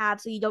already have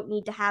so you don't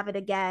need to have it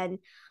again,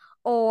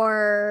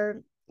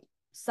 or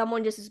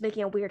someone just is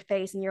making a weird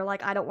face and you're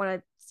like, I don't want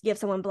to give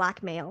someone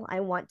blackmail, I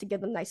want to give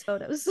them nice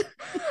photos.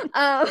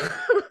 um,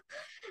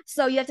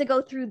 so you have to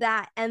go through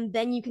that and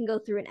then you can go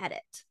through and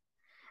edit.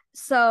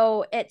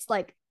 So it's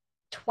like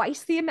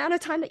twice the amount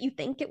of time that you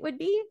think it would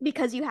be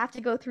because you have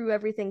to go through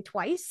everything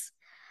twice.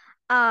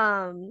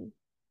 And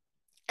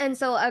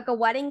so like a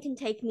wedding can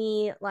take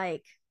me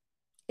like,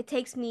 it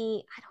takes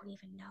me, I don't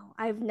even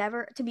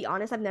know. To be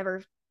honest, I've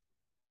never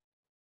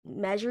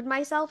measured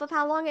myself of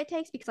how long it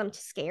takes because I'm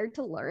scared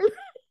to learn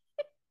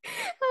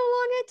how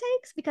long it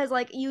takes, because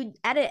like you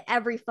edit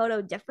every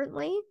photo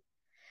differently.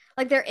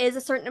 Like there is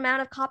a certain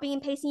amount of copy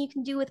and pasting you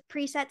can do with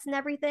presets and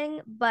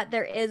everything, but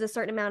there is a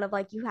certain amount of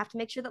like you have to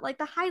make sure that like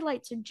the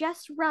highlights are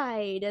just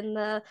right and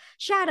the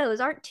shadows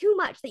aren't too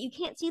much that you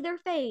can't see their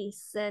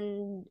face.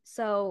 And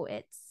so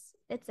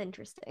it's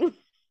interesting.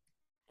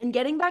 And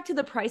getting back to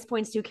the price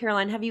points too,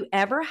 Caroline, have you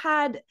ever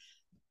had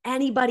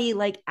anybody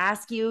like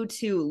ask you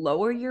to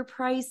lower your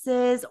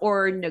prices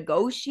or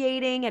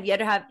negotiating? Have you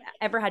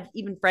ever had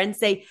even friends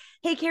say,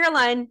 hey,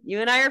 Caroline, you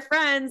and I are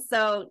friends,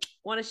 so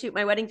want to shoot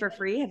my wedding for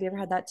free? Have you ever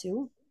had that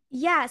too?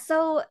 Yeah.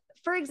 So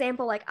for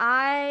example, like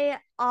I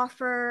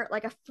offer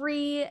like a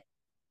free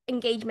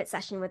engagement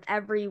session with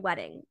every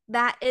wedding.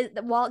 That is,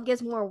 while it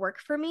gives more work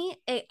for me,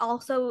 it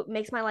also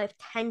makes my life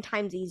 10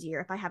 times easier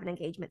if I have an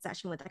engagement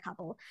session with a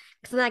couple,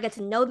 because then I get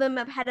to know them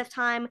ahead of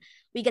time.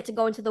 We get to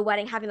go into the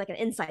wedding having like an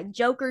inside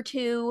joke or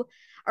two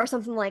or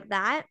something like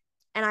that,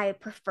 and I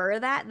prefer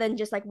that than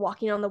just like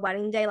walking on the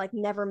wedding day like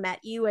never met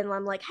you and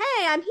I'm like,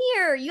 hey, I'm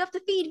here, you have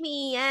to feed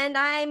me and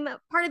I'm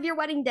part of your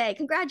wedding day,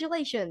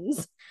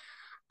 congratulations.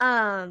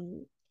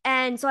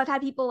 And so I've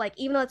had people like,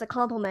 even though it's a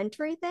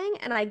complimentary thing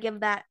and I give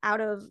that out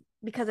of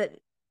because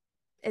it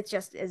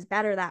just is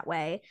better that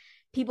way,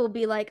 people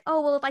be like,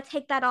 oh well, if I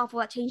take that off, will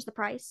that change the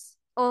price?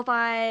 Oh,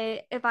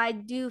 if I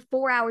do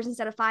 4 hours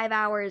instead of 5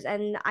 hours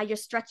and I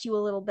just stretch you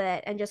a little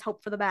bit and just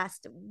hope for the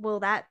best,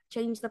 will that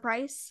change the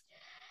price?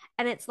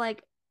 And it's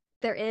like,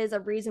 there is a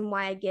reason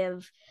why I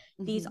give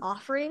these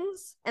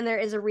offerings, and there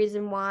is a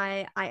reason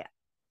why I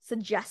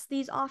suggest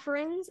these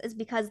offerings, is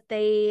because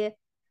they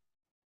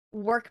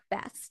work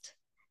best.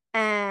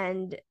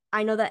 And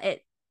I know that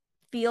it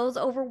feels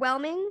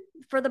overwhelming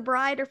for the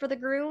bride or for the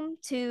groom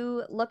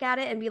to look at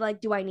it and be like,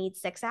 do I need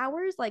 6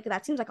 hours? Like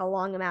that seems like a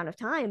long amount of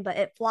time, but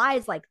it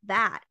flies like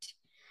that.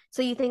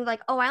 So you think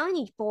like, oh, I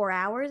only need 4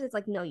 hours. It's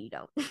like, no, you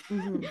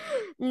don't.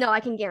 No, I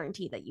can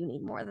guarantee that you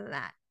need more than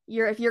that.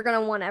 If you're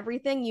gonna want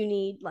everything, you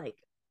need like,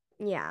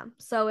 yeah.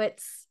 So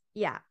it's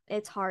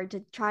hard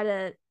to try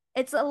to,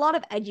 it's a lot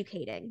of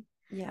educating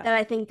that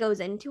I think goes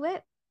into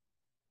it,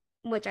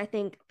 which I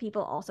think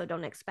people also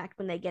don't expect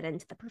when they get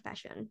into the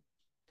profession.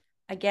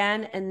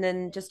 Again, and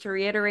then just to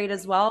reiterate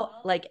as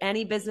well, like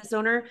any business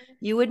owner,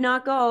 you would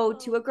not go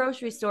to a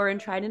grocery store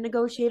and try to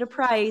negotiate a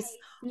price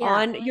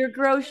on your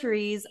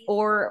groceries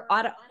or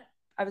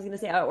I was going to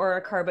say or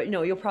a car, but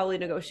no, you'll probably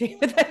negotiate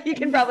with that. You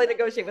can probably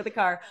negotiate with a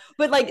car,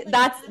 but like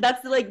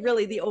that's like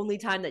really the only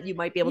time that you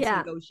might be able to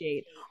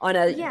negotiate on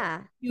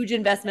a huge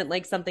investment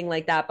like something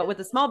like that. But with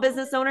a small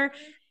business owner,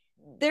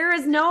 there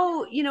is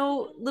no,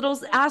 little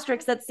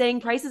asterisk that's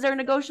saying prices are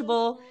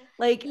negotiable.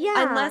 Like,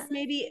 unless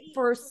maybe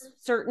for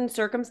certain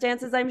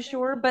circumstances, I'm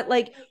sure, but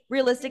like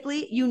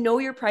realistically,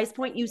 your price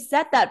point, you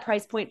set that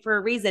price point for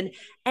a reason,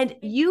 and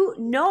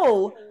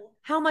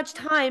how much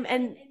time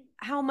and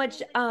how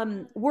much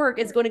work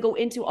is going to go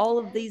into all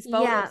of these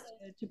photos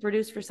to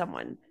produce for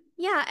someone.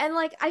 Yeah. And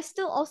like, I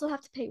still also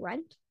have to pay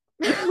rent.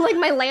 Like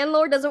my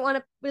landlord doesn't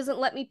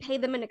let me pay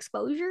them an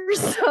exposure.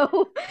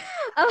 So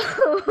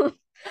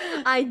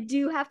I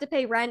do have to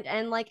pay rent.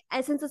 And like,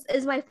 since this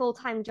is my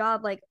full-time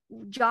job, like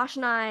Josh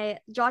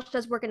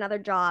does work another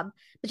job,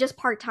 but just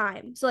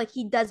part-time. So like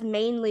he does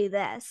mainly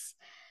this.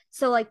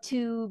 So like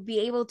to be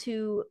able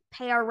to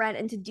pay our rent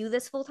and to do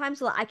this full-time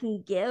so that I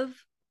can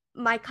give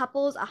my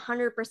couples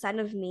 100%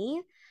 of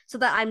me, so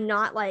that I'm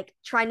not like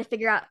trying to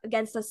figure out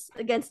against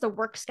the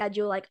work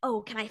schedule, like,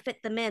 oh, can I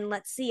fit them in?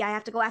 Let's see. I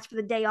have to go ask for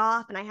the day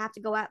off and I have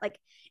to go out. Like,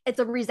 it's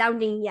a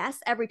resounding yes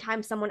every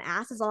time someone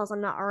asks, as long as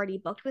I'm not already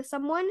booked with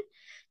someone.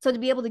 So to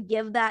be able to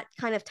give that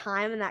kind of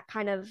time and that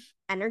kind of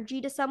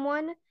energy to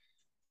someone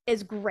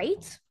is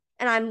great.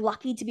 And I'm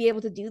lucky to be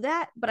able to do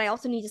that. But I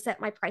also need to set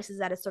my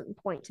prices at a certain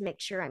point to make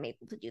sure I'm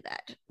able to do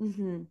that.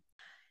 Mm-hmm.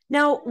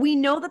 Now, we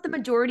know that the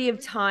majority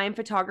of time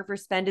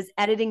photographers spend is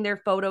editing their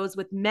photos,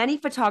 with many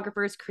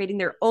photographers creating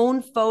their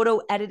own photo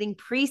editing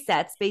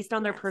presets based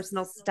on their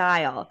personal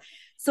style.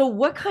 So,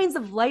 what kinds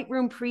of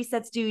Lightroom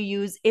presets do you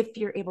use, if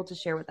you're able to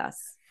share with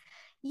us?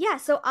 Yeah,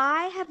 so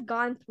I have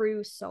gone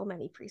through so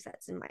many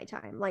presets in my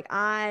time. Like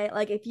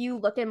if you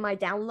look in my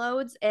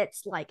downloads,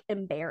 it's like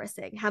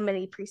embarrassing how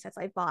many presets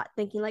I bought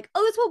thinking like,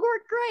 "Oh, this will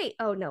work great."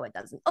 Oh, no, it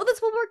doesn't. "Oh,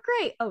 this will work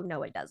great." Oh,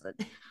 no, it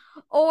doesn't.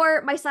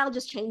 Or my style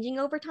just changing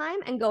over time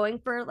and going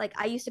for like,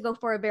 I used to go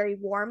for a very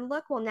warm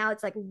look. Well, now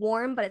it's like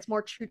warm, but it's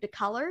more true to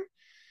color,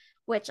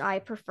 which I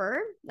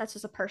prefer. That's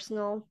just a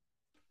personal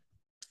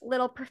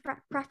little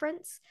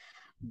preference.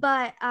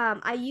 But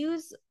I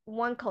use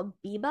one called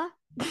Biba.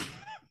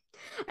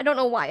 I don't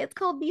know why it's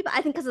called Biba.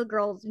 I think because the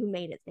girl who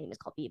made its name is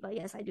called Biba.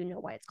 Yes, I do know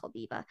why it's called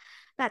Biba.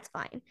 That's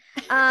fine.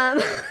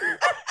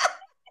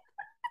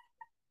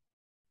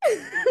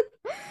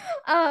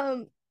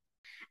 Um,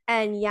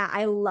 and yeah,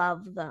 I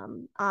love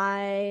them.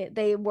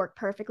 They work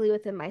perfectly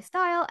within my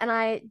style, and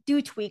I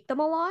do tweak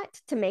them a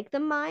lot to make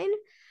them mine,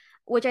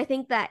 which I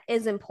think that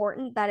is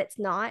important, that it's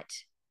not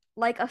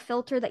like a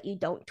filter that you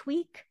don't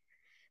tweak.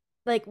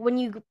 Like when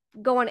you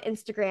go on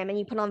Instagram and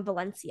you put on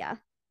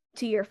Valencia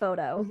to your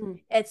photo,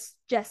 it's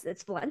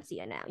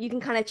Valencia now. You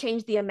can kind of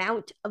change the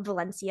amount of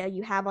Valencia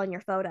you have on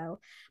your photo.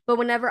 But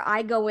whenever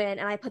I go in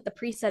and I put the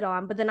preset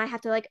on, but then I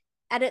have to like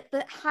edit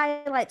the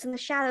highlights and the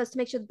shadows to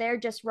make sure they're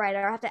just right,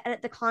 or I have to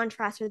edit the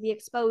contrast or the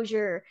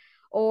exposure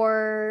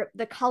or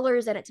the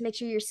colors in it to make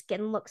sure your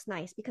skin looks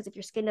nice, because if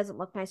your skin doesn't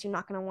look nice, you're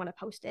not going to want to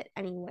post it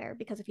anywhere,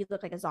 because if you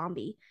look like a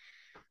zombie,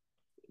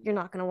 you're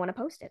not going to want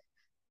to post it.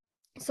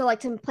 So like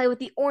to play with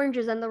the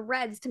oranges and the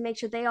reds to make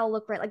sure they all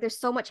look right. Like there's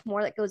so much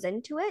more that goes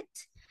into it.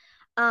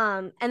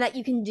 And that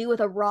you can do with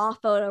a raw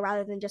photo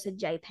rather than just a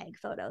JPEG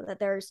photo, that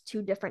there's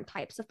two different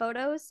types of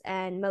photos,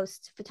 and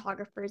most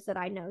photographers that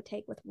I know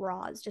take with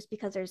RAWs just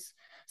because there's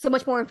so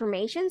much more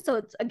information. So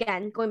it's,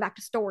 again, going back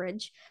to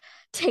storage,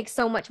 takes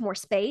so much more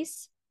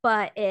space,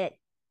 but it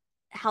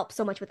helps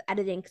so much with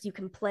editing because you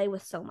can play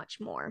with so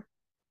much more.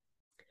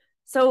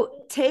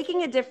 So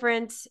taking a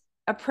different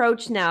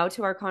approach now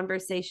to our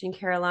conversation,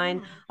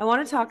 Caroline, I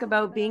want to talk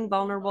about being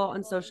vulnerable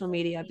on social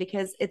media,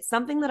 because it's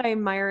something that I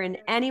admire in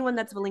anyone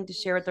that's willing to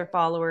share with their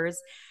followers.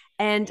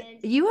 And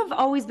you have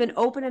always been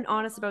open and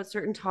honest about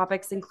certain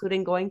topics,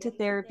 including going to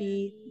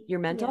therapy, your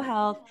mental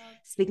health,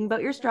 speaking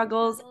about your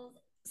struggles,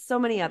 so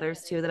many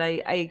others too that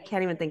I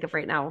can't even think of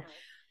right now.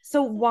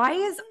 So, why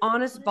is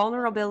honest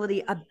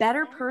vulnerability a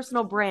better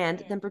personal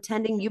brand than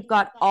pretending you've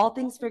got all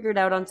things figured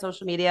out on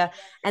social media,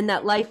 and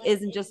that life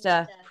isn't just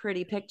a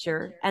pretty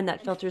picture, and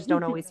that filters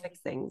don't always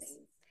fix things?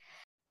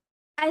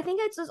 I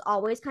think it's just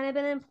always kind of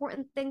been an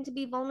important thing to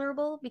be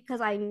vulnerable, because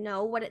I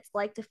know what it's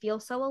like to feel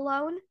so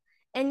alone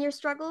in your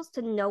struggles,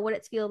 to know what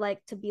it's feel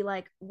like to be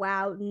like,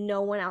 wow,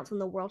 no one else in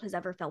the world has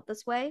ever felt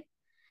this way.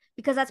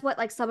 Because that's what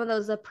like some of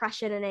those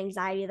depression and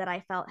anxiety that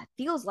I felt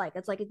feels like.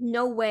 It's like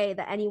no way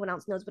that anyone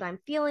else knows what I'm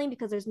feeling,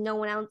 because there's no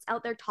one else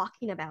out there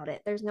talking about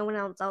it. There's no one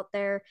else out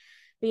there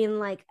being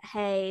like,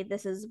 hey,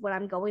 this is what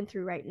I'm going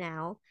through right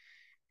now.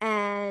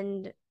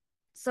 And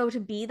so to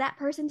be that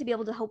person, to be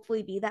able to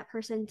hopefully be that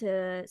person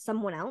to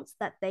someone else,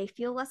 that they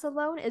feel less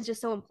alone, is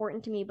just so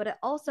important to me. But it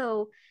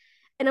also,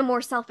 in a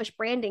more selfish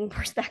branding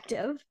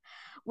perspective,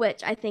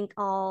 which I think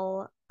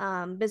all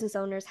business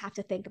owners have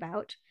to think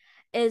about,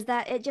 is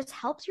that it just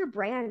helps your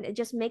brand. It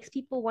just makes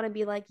people want to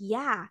be like,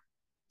 yeah,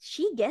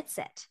 she gets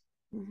it.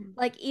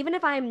 Like, even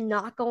if I'm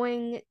not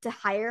going to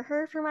hire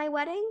her for my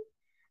wedding,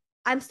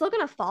 I'm still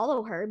going to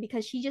follow her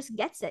because she just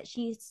gets it.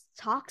 She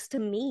talks to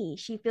me.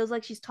 She feels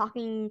like she's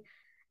talking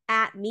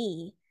at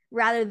me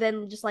rather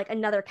than just like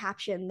another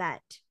caption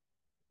that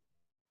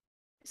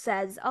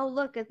says, oh,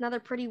 look, it's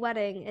another pretty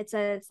wedding.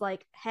 It's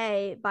like,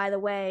 hey, by the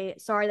way,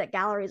 sorry that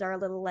galleries are a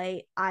little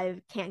late. I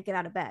can't get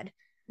out of bed.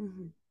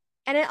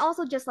 And it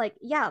also just like,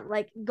 yeah,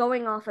 like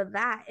going off of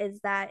that is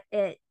that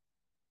it,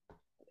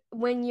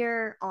 when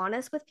you're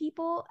honest with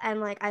people, and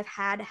like I've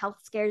had health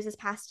scares this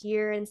past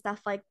year and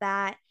stuff like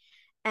that,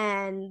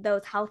 and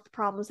those health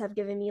problems have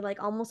given me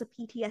like almost a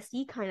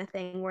PTSD kind of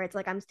thing, where it's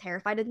like I'm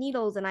terrified of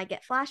needles and I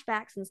get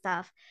flashbacks and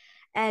stuff.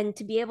 And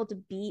to be able to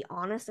be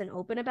honest and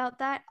open about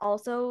that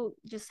also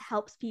just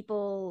helps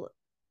people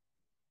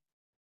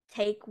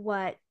take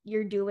what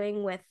you're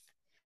doing with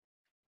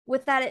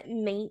that.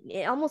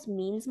 It almost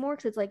means more,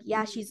 because it's like,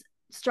 yeah, she's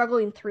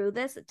struggling through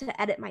this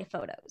to edit my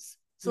photos.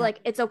 So like,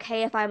 it's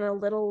okay if I'm a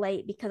little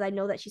late, because I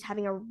know that she's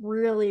having a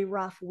really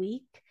rough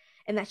week,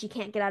 and that she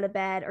can't get out of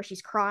bed or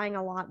she's crying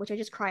a lot, which I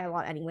just cry a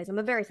lot anyways. I'm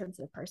a very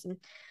sensitive person.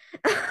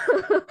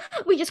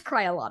 We just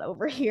cry a lot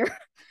over here.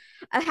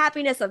 A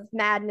happiness of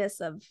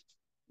madness of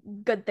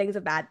good things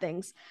of bad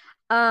things.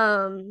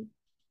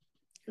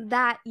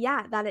 That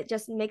it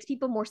just makes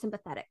people more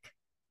sympathetic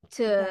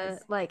to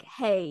like,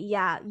 hey,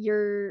 yeah,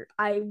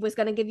 I was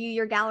gonna give you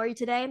your gallery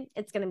today,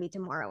 it's gonna be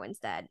tomorrow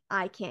instead.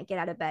 I can't get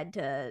out of bed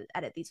to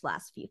edit these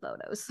last few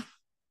photos.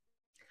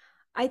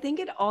 I think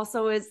it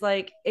also is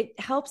like, it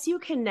helps you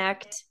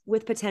connect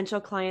with potential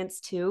clients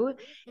too,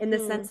 in the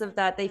sense of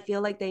that they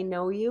feel like they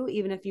know you,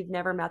 even if you've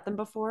never met them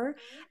before.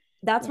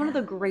 That's one of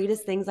the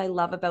greatest things I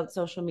love about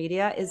social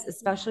media, is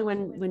especially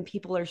when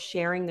people are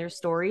sharing their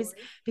stories,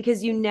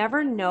 because you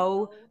never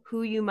know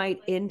who you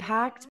might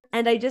impact.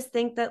 And I just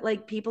think that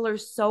like people are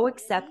so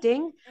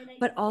accepting,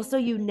 but also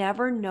you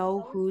never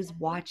know who's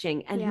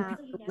watching and who can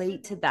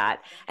relate to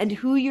that and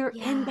who you're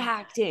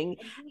impacting.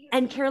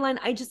 And Caroline,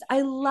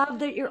 I love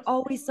that you're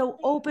always so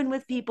open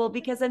with people,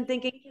 because I'm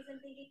thinking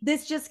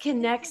this just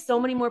connects so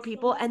many more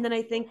people. And then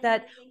I think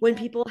that when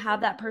people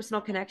have that personal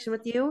connection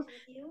with you,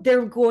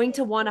 they're going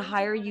to want to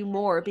hire you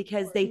more,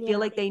 because they feel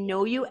like they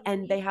know you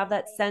and they have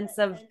that sense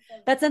of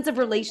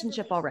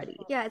relationship already.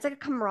 Yeah, it's like a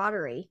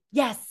camaraderie.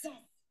 Yes.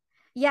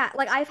 Yeah,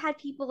 like I've had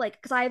people like,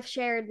 because I've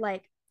shared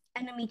like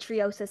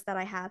endometriosis that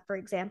I have, for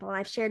example, and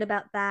I've shared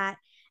about that,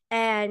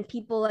 and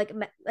people like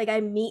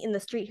I meet in the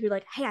street who are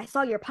like, hey, I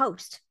saw your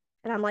post,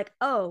 and I'm like,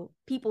 oh,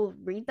 people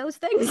read those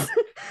things.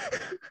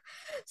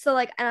 So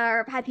like,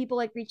 I've had people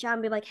like reach out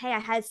and be like, hey, I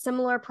had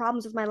similar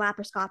problems with my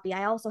laparoscopy.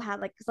 I also had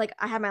like, because like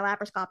I had my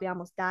laparoscopy, I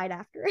almost died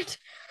after it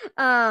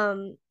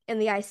in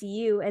the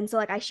ICU. And so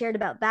like I shared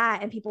about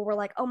that, and people were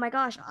like, oh my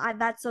gosh,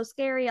 that's so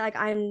scary, like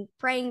I'm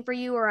praying for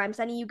you, or I'm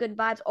sending you good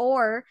vibes,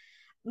 or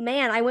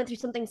man, I went through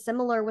something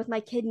similar with my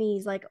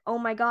kidneys, like oh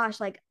my gosh,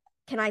 like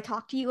can I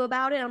talk to you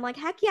about it? I'm like,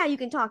 heck yeah, you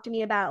can talk to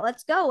me about it.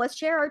 Let's go, let's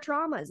share our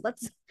traumas,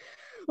 let's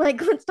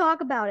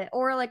talk about it.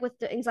 Or like with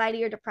the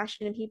anxiety or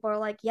depression, and people are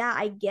like, yeah,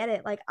 I get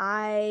it, like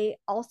I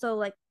also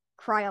like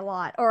cry a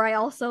lot, or I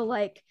also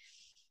like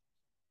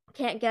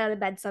can't get out of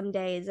bed some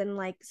days, and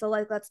like, so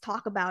like let's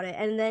talk about it.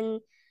 And then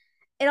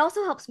it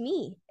also helps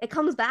me, it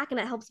comes back and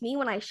it helps me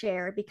when I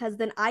share, because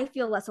then I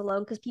feel less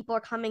alone, because people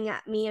are coming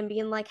at me and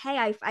being like,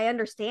 hey, I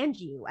understand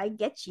you, I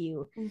get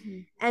you.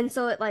 And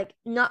so it like,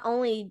 not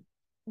only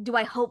do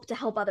I hope to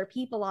help other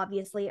people,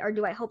 obviously, or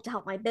do I hope to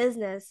help my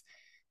business,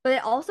 but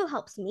it also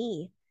helps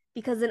me,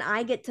 because then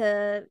I get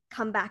to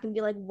come back and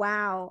be like,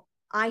 wow,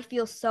 I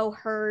feel so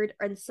heard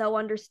and so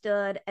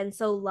understood and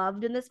so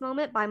loved in this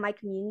moment by my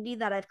community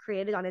that I've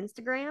created on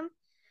Instagram,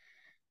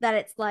 that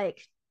it's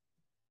like,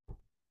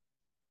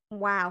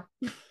 wow.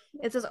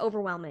 It's just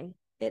overwhelming.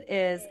 It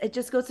is. It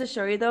just goes to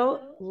show you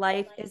though,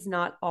 life is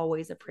not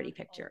always a pretty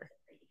picture.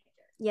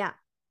 Yeah.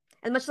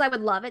 As much as I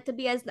would love it to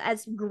be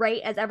as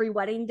great as every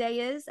wedding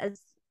day is,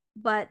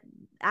 but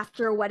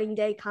after a wedding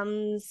day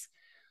comes,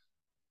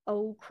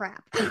 oh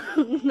crap.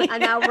 And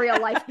now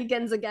real life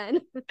begins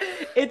again.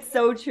 It's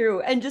so true.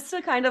 And just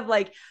to kind of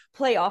like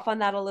play off on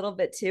that a little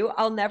bit too,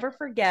 I'll never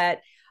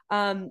forget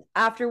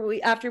after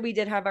we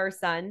did have our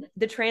son,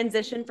 the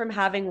transition from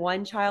having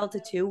one child to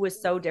two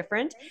was so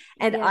different.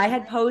 And I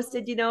had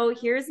posted,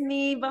 here's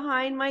me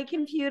behind my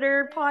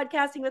computer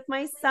podcasting with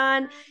my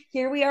son,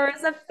 here we are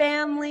as a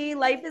family,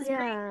 life is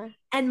great.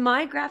 And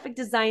my graphic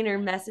designer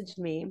messaged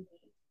me,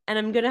 and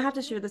I'm gonna have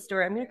to share the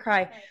story, I'm gonna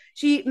cry.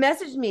 She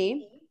messaged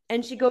me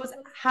and she goes,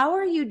 how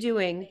are you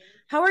doing,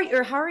 how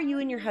are you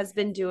and your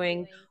husband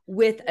doing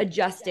with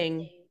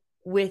adjusting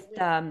with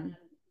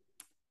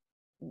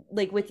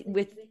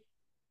with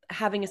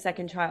having a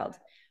second child,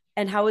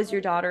 and how is your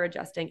daughter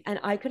adjusting? And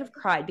I could have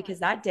cried, because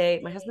that day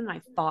my husband and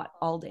I fought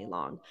all day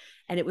long,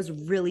 and it was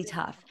really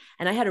tough,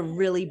 and I had a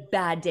really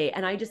bad day,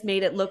 and I just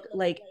made it look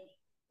like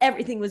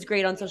everything was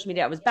great on social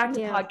media. I was back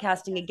to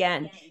podcasting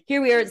again. Here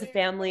we are as a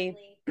family.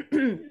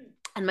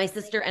 And my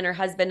sister and her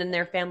husband and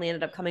their family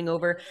ended up coming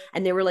over,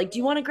 and they were like, do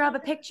you want to grab a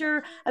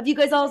picture of you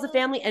guys all as a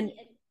family? And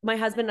my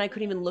husband and I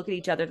couldn't even look at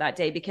each other that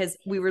day, because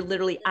we were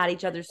literally at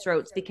each other's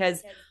throats,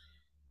 because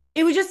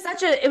it was just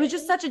such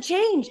a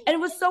change, and it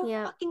was so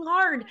fucking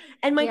hard.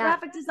 And my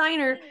graphic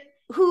designer,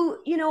 who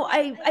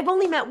I've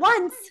only met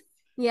once,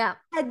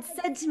 had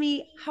said to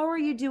me, how are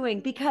you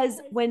doing?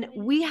 Because when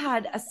we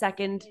had a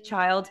second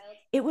child,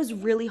 it was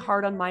really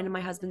hard on mine and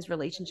my husband's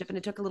relationship, and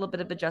it took a little bit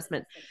of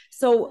adjustment.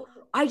 So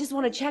I just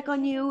want to check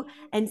on you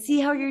and see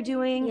how you're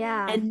doing,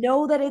 and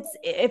know that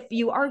if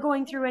you are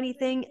going through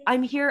anything,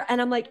 I'm here.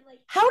 And I'm like,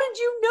 how did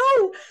you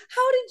know?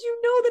 How did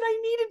you know that I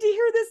needed to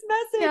hear this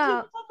message? Yeah.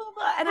 And blah, blah,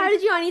 blah. And how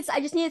did you? I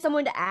just needed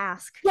someone to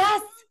ask.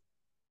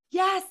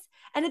 Yes.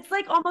 And it's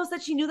like almost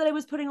that she knew that I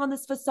was putting on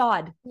this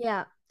facade.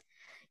 Yeah.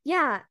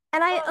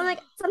 And I'm like,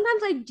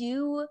 sometimes I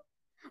do.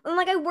 And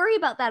like, I worry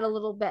about that a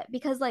little bit,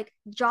 because like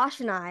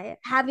Josh and I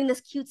having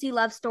this cutesy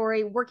love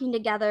story, working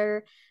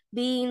together,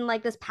 being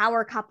like this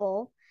power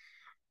couple.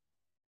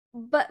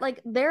 But like,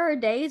 there are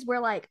days where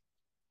like,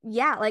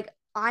 like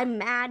I'm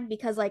mad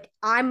because like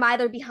I'm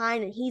either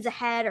behind and he's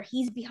ahead, or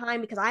he's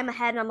behind because I'm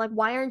ahead. And I'm like,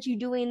 why aren't you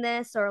doing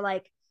this? Or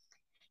like,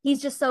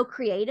 he's just so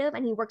creative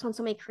and he works on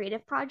so many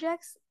creative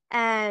projects,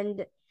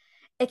 and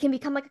it can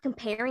become like a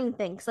comparing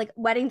thing. 'Cause like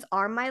weddings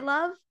are my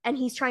love, and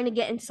he's trying to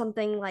get into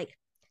something like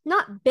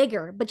not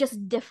bigger, but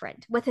just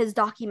different with his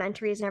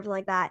documentaries and everything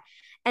like that.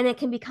 And it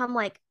can become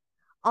like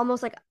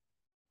almost like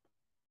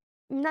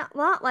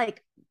not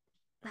like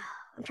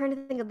I'm trying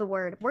to think of the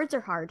word. Words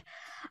are hard,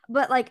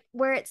 but like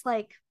where it's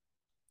like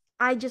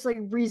I just like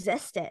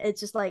resist it.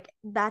 It's just like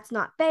that's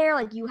not fair.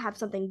 Like you have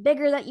something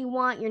bigger that you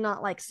want. You're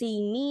not like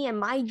seeing me and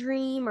my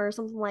dream or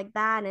something like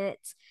that. And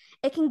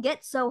it can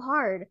get so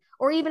hard.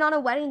 Or even on a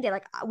wedding day,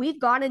 like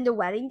we've gone into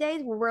wedding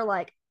days where we're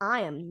like,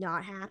 I am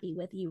not happy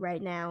with you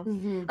right now.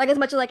 Mm-hmm. Like as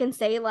much as I can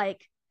say,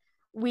 like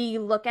we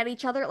look at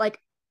each other, like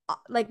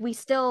we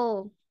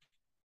still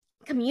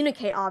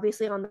communicate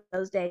obviously on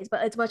those days,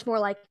 but it's much more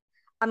like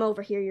I'm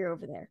over here, you're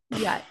over there.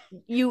 Yeah.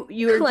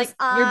 You're Like,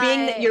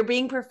 just, you're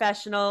being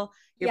professional.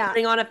 You're Yeah.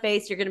 putting on a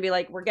face. You're going to be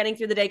like, we're getting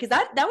through the day. Cause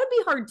that would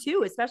be hard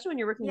too, especially when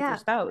you're working with Yeah. your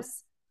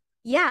spouse.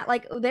 Yeah,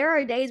 like there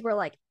are days where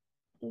like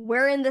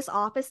we're in this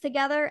office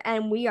together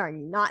and we are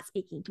not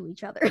speaking to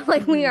each other.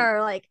 Like we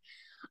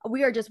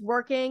are just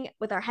working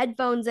with our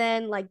headphones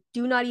in, like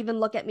do not even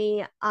look at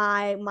me.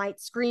 I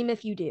might scream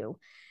if you do.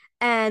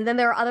 And then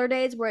there are other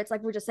days where it's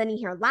like we're just sitting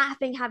here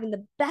laughing, having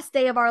the best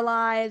day of our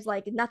lives,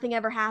 like nothing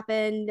ever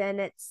happened, and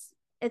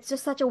it's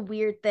just such a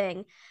weird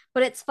thing.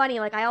 But it's funny,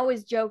 like I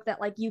always joke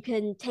that like you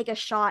can take a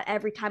shot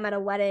every time at a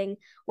wedding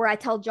where I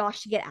tell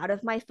Josh to get out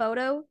of my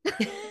photo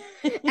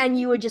and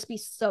you would just be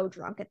so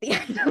drunk at the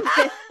end of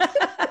it.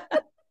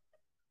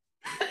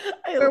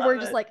 Where we're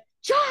just like,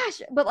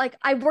 Josh, but like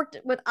I've worked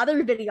with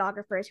other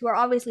videographers who are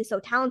obviously so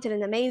talented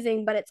and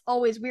amazing, but it's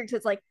always weird because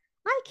it's like,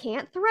 I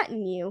can't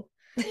threaten you.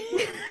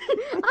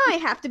 I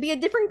have to be a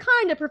different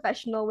kind of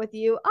professional with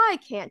you. I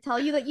can't tell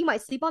you that you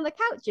might sleep on the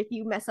couch if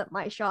you mess up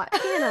my shot,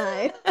 can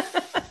I?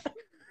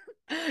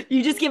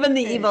 You just give him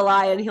the evil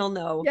eye and he'll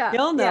know. Yeah,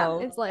 He'll know.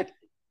 Yeah. It's like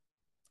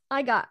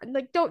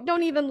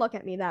don't even look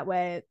at me that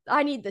way.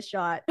 I need the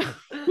shot.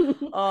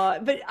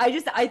 But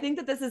I think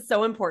that this is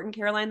so important,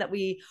 Caroline, that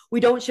we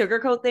don't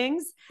sugarcoat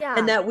things,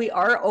 and that we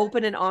are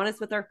open and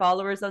honest with our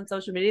followers on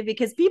social media,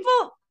 because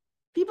people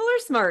are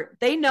smart.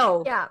 They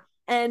know. Yeah.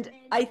 And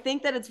I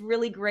think that it's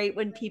really great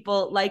when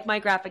people like my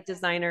graphic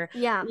designer,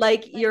 Yeah,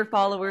 like your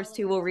followers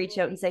too, will reach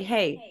out and say,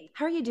 hey,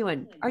 how are you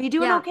doing? Are you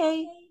doing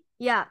okay?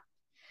 Yeah.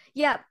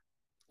 Yeah.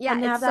 Yeah.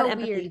 And It's have that so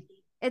empathy. weird.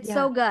 It's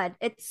so good.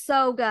 It's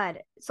so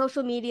good.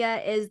 Social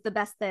media is the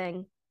best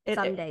thing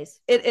some days.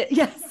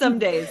 Yes, some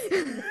days.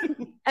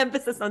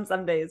 Emphasis on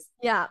some days.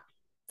 Yeah.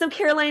 So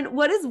Caroline,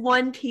 what is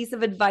one piece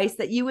of advice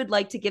that you would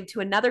like to give to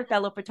another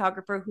fellow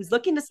photographer who's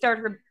looking to start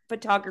her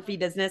photography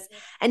business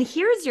and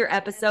hears your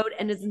episode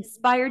and is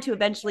inspired to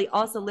eventually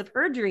also live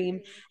her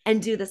dream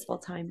and do this full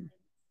time?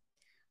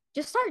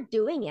 Just start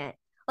doing it.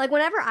 Like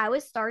whenever I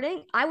was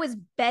starting, I was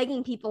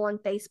begging people on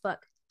Facebook,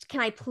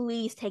 can I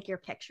please take your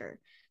picture?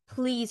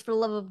 Please, for the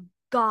love of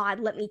God,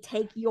 let me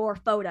take your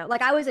photo.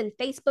 Like I was in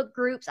Facebook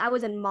groups, I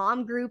was in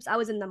mom groups, I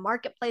was in the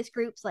marketplace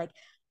groups, like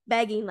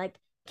begging, like,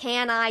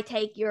 can I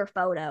take your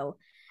photo?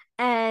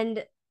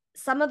 And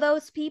some of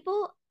those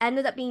people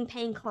ended up being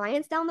paying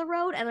clients down the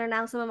road and are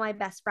now some of my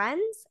best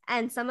friends.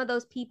 And some of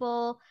those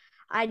people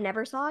I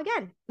never saw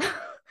again.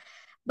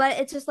 But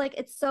it's just like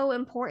it's so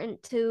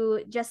important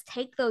to just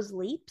take those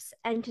leaps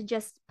and to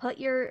just put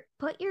your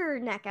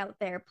neck out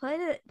there,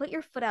 put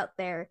your foot out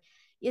there.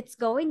 It's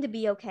going to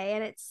be okay,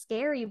 and it's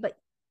scary, but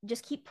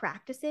just keep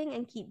practicing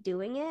and keep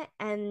doing it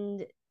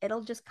and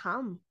it'll just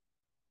come.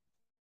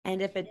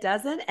 And if it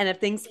doesn't, and if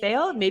things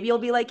fail, maybe you'll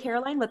be like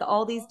Caroline with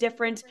all these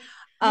different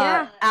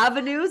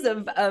avenues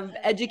of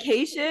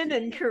education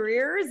and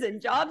careers and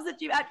jobs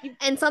that you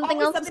and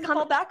something else is coming to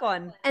fall back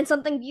on. And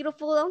something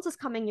beautiful else is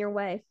coming your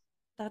way.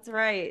 That's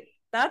right.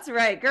 That's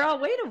right, girl.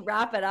 Way to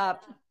wrap it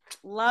up.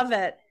 Love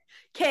it.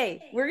 Okay,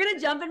 we're going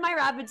to jump in my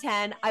rapid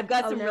 10. I've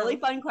got some really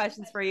fun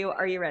questions for you.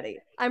 Are you ready?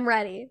 I'm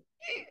ready.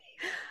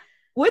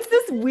 What's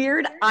this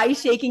weird eye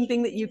shaking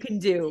thing that you can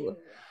do?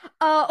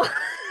 Oh.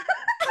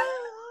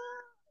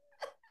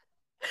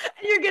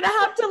 You're going to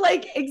have to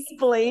like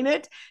explain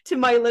it to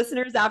my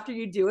listeners after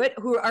you do it,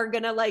 who are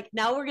going to like,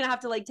 now we're going to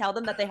have to like tell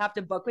them that they have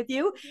to book with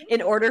you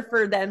in order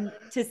for them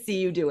to see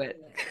you do it.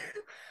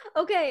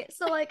 Okay,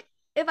 so like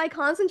if I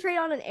concentrate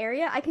on an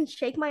area, I can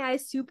shake my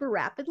eyes super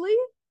rapidly.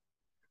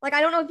 Like,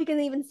 I don't know if you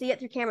can even see it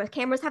through cameras.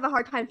 Cameras have a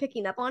hard time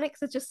picking up on it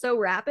because it's just so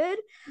rapid.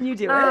 You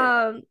do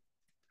it.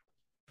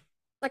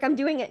 Like I'm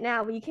doing it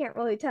now, but you can't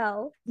really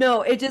tell.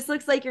 No, it just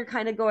looks like you're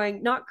kind of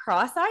going not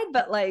cross-eyed,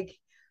 but like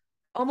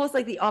almost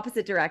like the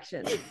opposite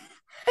direction.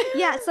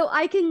 Yeah, so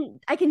I can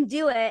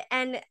do it,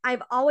 and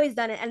I've always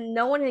done it, and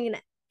no one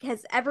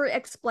has ever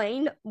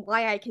explained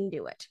why I can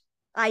do it.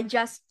 I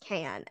just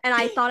can. And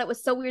I thought it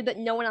was so weird that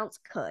no one else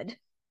could.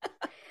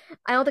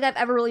 I don't think I've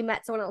ever really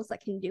met someone else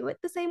that can do it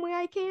the same way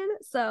I can.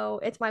 So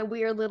it's my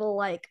weird little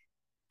like,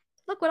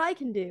 look what I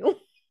can do.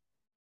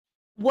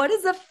 What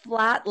is a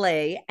flat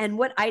lay and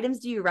what items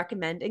do you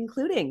recommend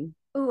including?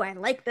 Ooh, I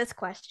like this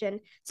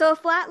question. So a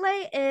flat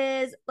lay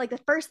is like the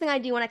first thing I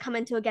do when I come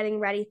into a getting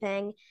ready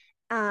thing.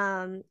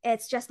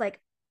 It's just like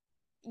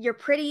you're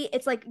pretty.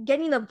 It's like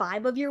getting the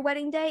vibe of your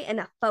wedding day in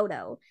a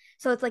photo.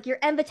 So it's like your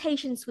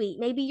invitation suite,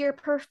 maybe your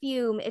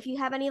perfume. If you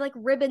have any like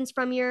ribbons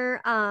from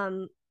your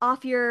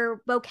off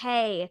your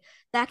bouquet,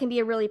 that can be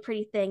a really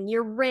pretty thing.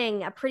 Your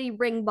ring, a pretty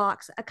ring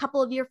box, a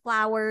couple of your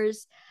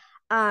flowers,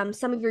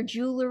 some of your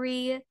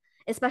jewelry,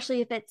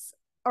 especially if it's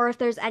or if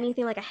there's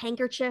anything like a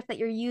handkerchief that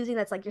you're using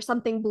that's like your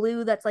something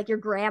blue that's like your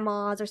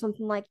grandma's or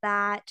something like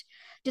that.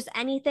 Just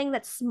anything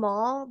that's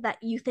small that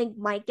you think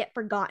might get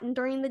forgotten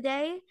during the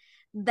day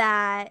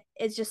that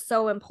is just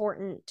so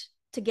important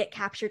to get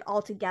captured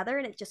all together,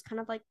 and it just kind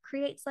of like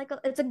creates like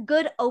it's a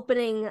good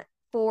opening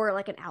for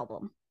like an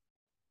album.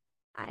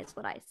 That's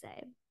what I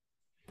say.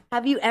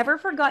 Have you ever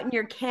forgotten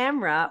your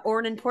camera or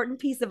an important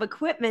piece of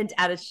equipment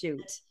at a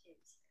shoot?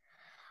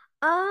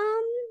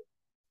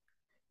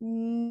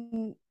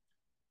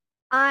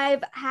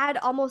 I've had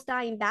almost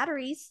dying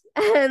batteries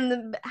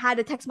and had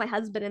to text my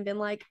husband and been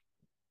like,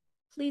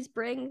 please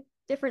bring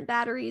different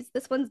batteries.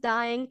 This one's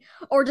dying,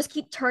 or just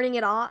keep turning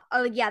it off.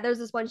 Oh yeah, there's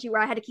this one shoot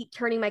where I had to keep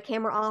turning my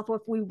camera off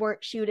if we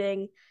weren't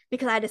shooting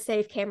because I had to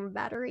save camera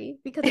battery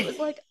because it was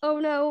like, oh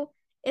no,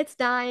 it's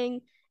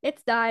dying.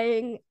 It's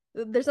dying.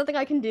 There's nothing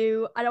I can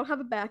do. I don't have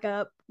a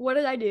backup. What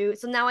did I do?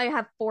 So now I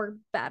have 4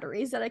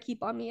 batteries that I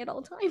keep on me at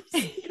all times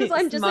because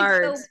I'm just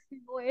like so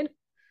annoyed.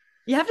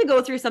 You have to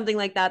go through something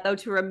like that though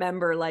to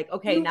remember like,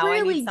 okay, now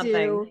I need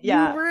something.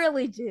 Yeah. You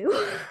really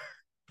do.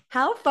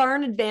 How far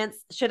in advance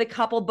should a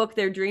couple book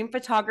their dream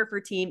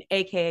photographer team,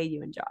 aka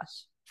you and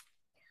Josh?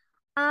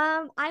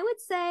 I would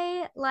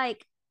say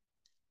like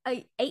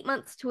 8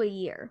 months to a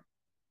year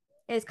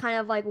is kind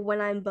of like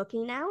when I'm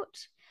booking out.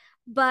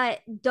 But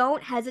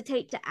don't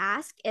hesitate to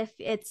ask if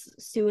it's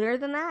sooner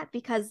than that,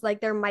 because like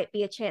there might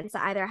be a chance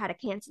that either I had a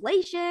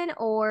cancellation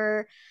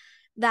or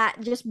that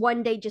just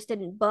one day just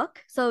didn't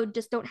book. So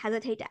just don't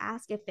hesitate to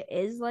ask if it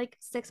is like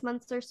 6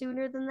 months or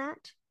sooner than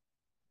that.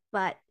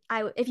 But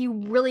if you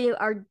really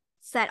are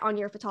set on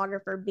your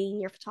photographer being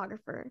your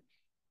photographer,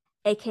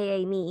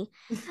 aka me,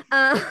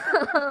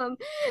 book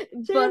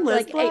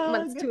like 8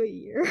 months to a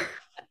year.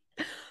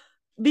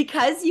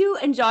 Because you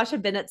and Josh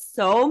have been at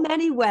so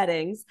many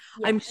weddings,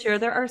 yes. I'm sure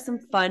there are some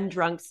fun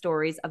drunk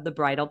stories of the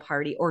bridal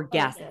party or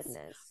guests.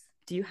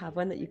 Do you have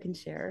one that you can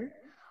share?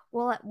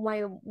 Well, at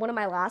one of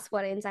my last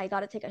weddings, I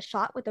got to take a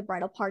shot with the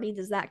bridal party.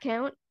 Does that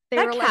count? They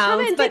that were counts, like, come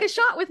in, take a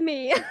shot with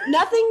me.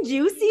 Nothing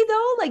juicy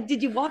though? Like,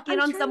 did you walk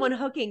in on someone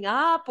hooking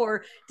up,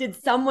 or did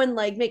someone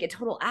like make a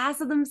total ass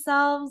of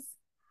themselves?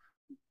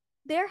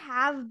 There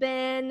have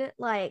been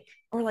like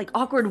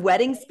awkward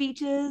wedding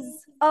speeches.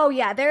 Oh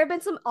yeah, there have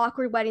been some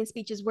awkward wedding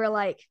speeches where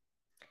like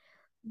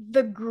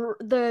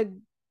the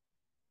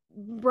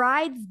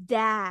bride's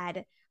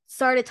dad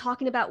started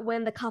talking about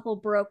when the couple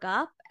broke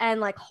up and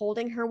like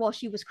holding her while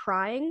she was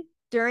crying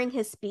during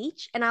his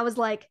speech, and I was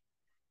like,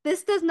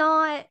 this is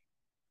not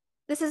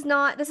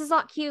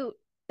cute.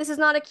 This is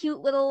not a cute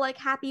little like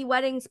happy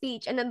wedding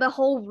speech. And then the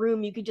whole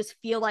room, you could just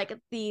feel like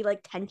the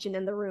like tension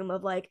in the room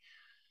of like,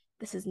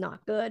 this is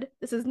not good.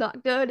 This is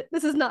not good.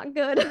 This is not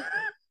good.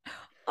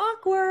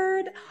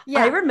 Awkward.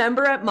 Yeah. I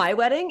remember at my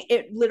wedding,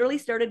 it literally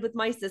started with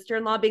my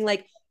sister-in-law being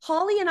like,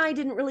 Holly and I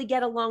didn't really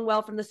get along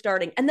well from the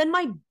starting. And then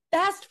my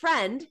best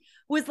friend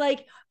was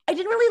like, I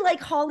didn't really like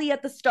Holly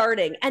at the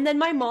starting. And then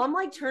my mom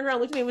like turned around,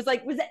 looked at me and was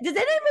like, does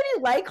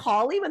anybody like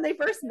Holly when they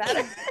first met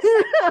her?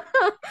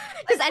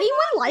 Does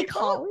anyone like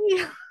Holly?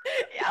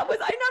 Yeah, was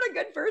I not a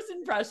good first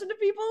impression to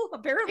people?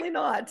 Apparently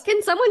not.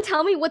 Can someone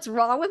tell me what's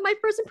wrong with my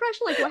first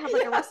impression? Like, do I have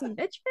like a resting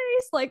bitch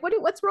face? Like,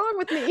 what's wrong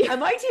with me?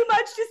 Am I too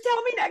much? Just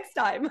tell me next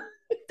time.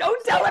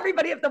 Don't tell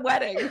everybody at the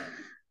wedding.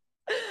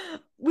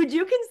 Would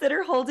you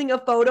consider holding a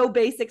photo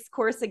basics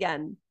course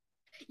again?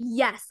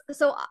 Yes.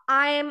 So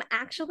I'm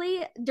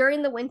actually,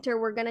 during the winter,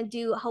 we're going to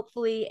do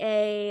hopefully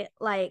a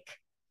like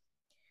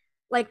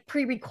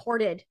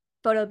pre-recorded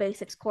photo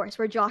basics course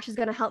where Josh is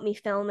going to help me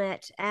film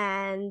it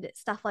and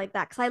stuff like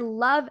that.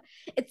 Cause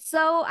it's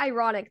so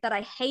ironic that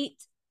I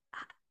hate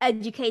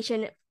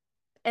education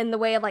in the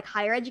way of like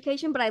higher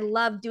education, but I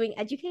love doing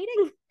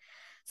educating.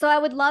 So I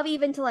would love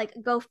even to like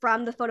go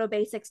from the photo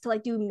basics to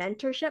like do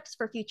mentorships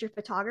for future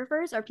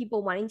photographers or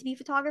people wanting to be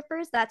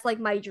photographers. That's like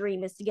my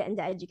dream, is to get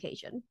into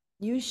education.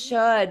 You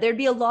should. There'd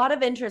be a lot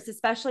of interest,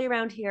 especially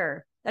around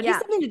here. That'd be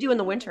something to do in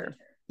the winter.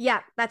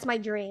 Yeah, that's my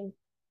dream.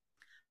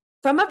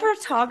 From a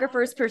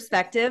photographer's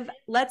perspective,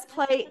 let's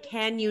play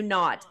Can You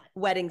Not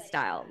wedding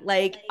style.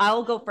 Like,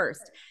 I'll go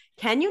first.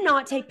 Can you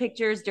not take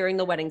pictures during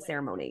the wedding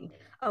ceremony?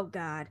 Oh,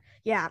 God.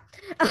 Yeah.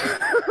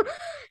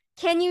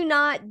 Can you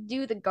not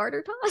do the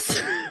garter toss?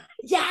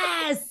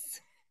 Yes.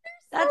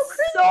 That's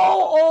so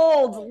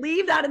old.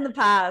 Leave that in the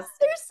past.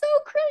 They're so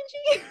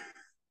cringy.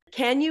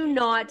 Can you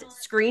not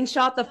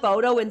screenshot the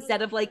photo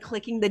instead of like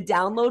clicking the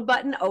download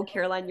button? Oh,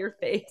 Caroline, your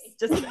face.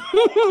 Just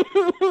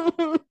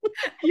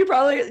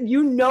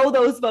you know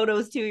those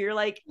photos too. You're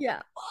like,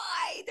 yeah,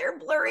 why? They're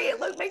blurry.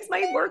 It makes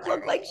my work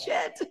look like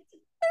shit.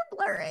 They're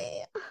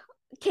blurry.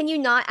 Can you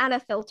not add a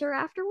filter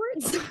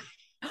afterwards?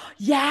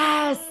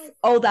 Yes.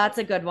 Oh, that's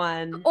a good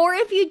one. Or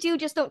if you do,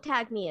 just don't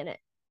tag me in it.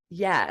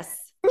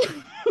 Yes.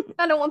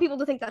 I don't want people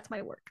to think that's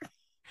my work.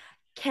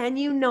 can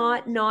you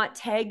not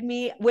tag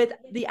me with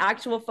the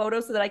actual photo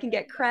so that I can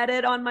get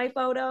credit on my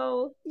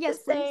photo? Yes,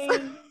 Just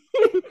please.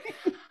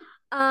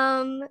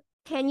 saying.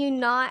 Can you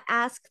not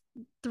ask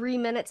 3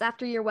 minutes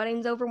after your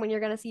wedding's over when you're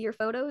gonna see your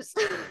photos?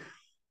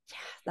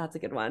 That's a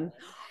good one.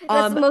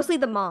 That's mostly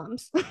the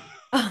moms.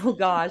 Oh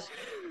gosh.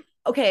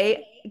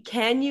 Okay,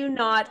 can you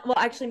not? Well,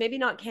 actually, maybe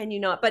not. Can you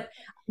not? But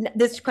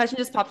this question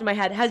just popped in my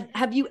head.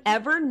 Have you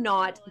ever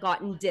not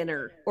gotten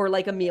dinner or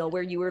like a meal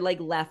where you were like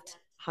left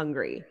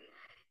hungry?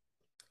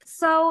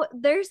 So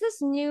there's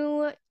this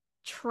new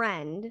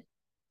trend,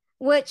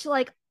 which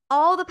like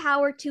all the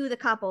power to the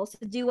couples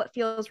to do what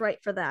feels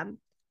right for them.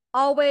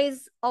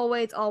 Always,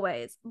 always,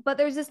 always. But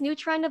there's this new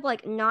trend of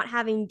like not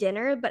having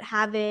dinner, but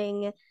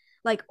having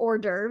like hors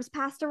d'oeuvres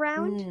passed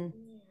around. Mm.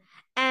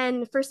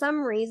 And for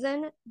some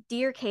reason,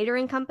 dear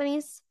catering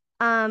companies,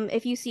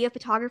 if you see a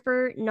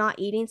photographer not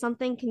eating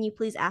something, can you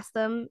please ask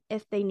them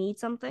if they need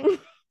something?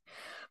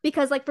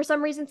 Because like for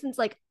some reason, since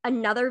like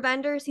another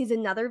vendor sees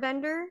another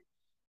vendor,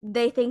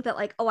 they think that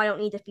like, oh, I don't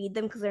need to feed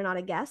them because they're not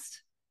a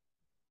guest.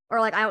 Or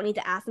like I don't need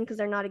to ask them because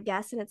they're not a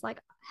guest. And it's like,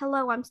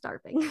 hello, I'm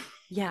starving.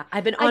 Yeah,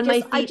 I've been on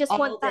my feet all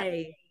want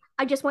day.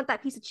 I just want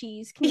that piece of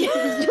cheese. Can you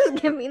please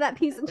just give me that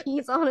piece of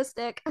cheese on a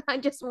stick? I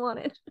just want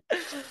it.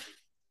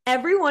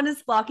 Everyone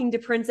is flocking to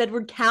Prince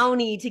Edward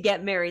County to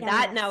get married. Yes.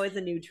 That now is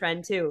a new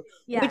trend too.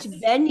 Yes.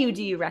 Which venue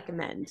do you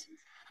recommend?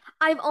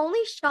 I've only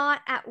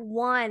shot at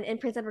one in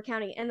Prince Edward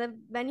County and the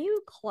venue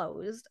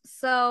closed.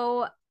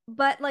 So,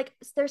 but like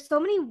there's so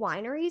many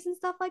wineries and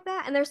stuff like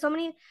that. And there's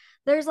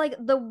like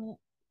the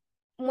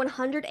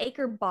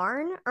 100-acre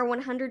barn or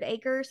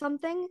 100-acre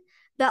something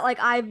that like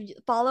I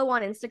follow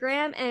on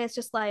Instagram, and it's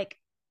just like,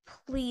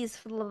 please,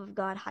 for the love of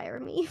God, hire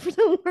me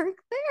to work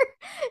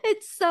there.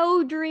 It's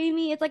so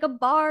dreamy. It's like a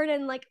barn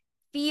and like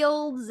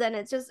fields, and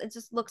it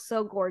just looks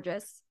so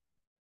gorgeous.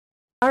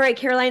 All right,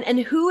 Caroline. And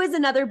who is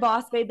another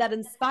boss babe that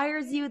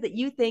inspires you that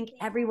you think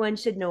everyone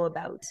should know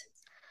about?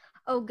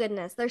 Oh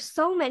goodness, there's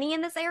so many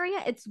in this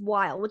area. It's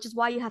wild, which is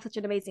why you have such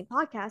an amazing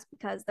podcast,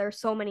 because there's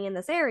so many in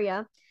this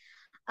area.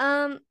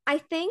 I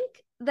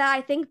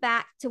think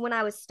back to when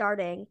I was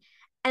starting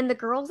and the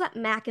girls at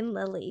Mac and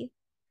Lily.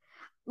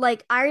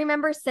 Like I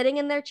remember sitting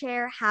in their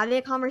chair, having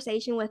a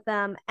conversation with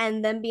them,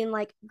 and them being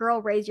like,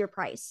 "Girl, raise your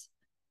price."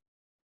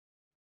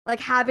 Like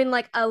having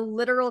like a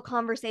literal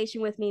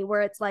conversation with me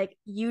where it's like,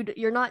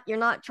 you're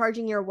not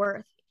charging your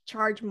worth,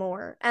 charge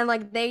more. And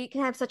like they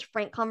can have such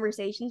frank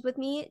conversations with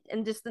me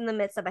and just in the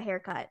midst of a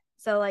haircut.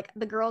 So like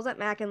the girls at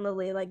Mac and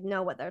Lily like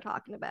know what they're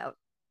talking about.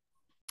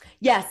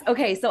 Yes.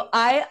 Okay. So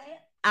I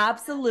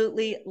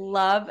absolutely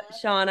love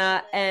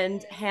Shauna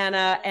and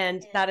Hannah,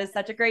 and that is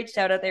such a great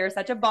shout out. They are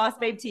such a boss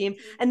babe team,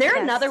 and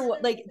they're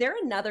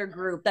another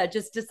group that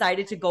just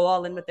decided to go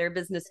all in with their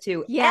business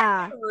too.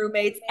 Yeah, and their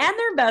roommates and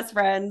their best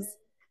friends.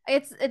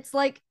 It's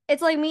like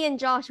me and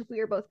Josh if we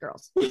were both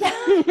girls. Yeah,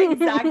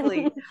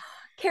 exactly.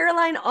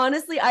 Caroline,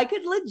 honestly, I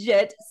could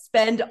legit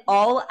spend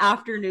all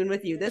afternoon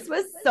with you. This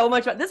was so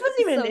much fun. This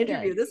wasn't even an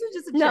interview. Good. This was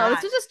just a no, chat.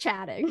 this was just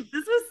chatting.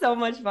 This was so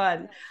much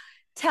fun.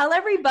 Tell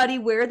everybody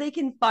where they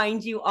can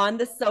find you on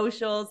the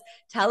socials.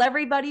 Tell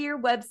everybody your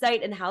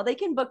website and how they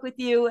can book with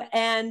you.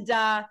 And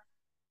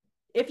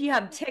if you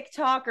have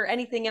TikTok or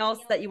anything else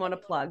that you want to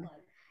plug.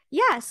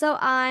 Yeah, so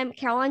I'm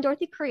Caroline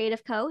Dorothy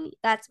Creative Co.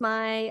 That's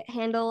my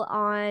handle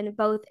on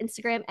both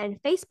Instagram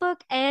and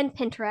Facebook and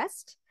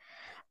Pinterest.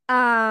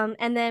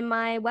 And then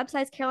my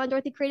website's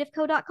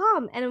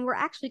carolinedorothycreativeco.com. And we're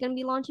actually going to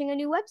be launching a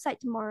new website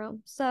tomorrow.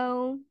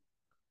 So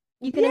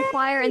you can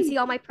inquire and see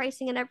all my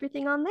pricing and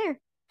everything on there.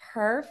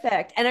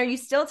 Perfect. And are you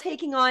still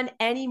taking on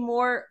any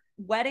more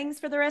weddings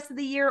for the rest of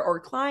the year or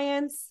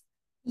clients?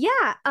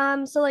 Yeah,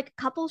 so like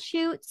couple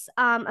shoots,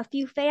 a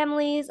few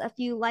families, a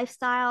few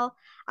lifestyle.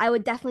 I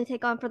would definitely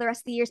take on for the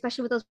rest of the year,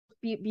 especially with those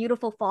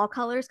beautiful fall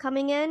colors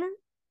coming in.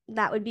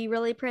 That would be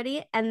really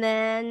pretty. And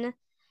then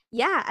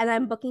yeah, and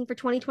I'm booking for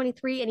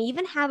 2023 and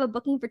even have a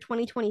booking for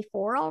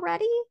 2024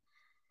 already.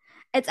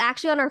 It's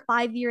actually on our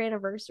 5-year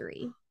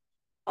anniversary.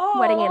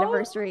 Wedding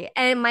anniversary,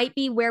 and it might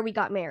be where we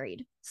got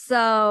married.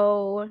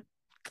 So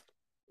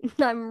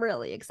I'm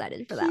really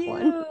excited for that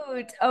one.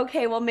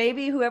 Okay, well,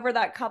 maybe whoever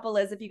that couple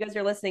is, if you guys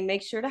are listening,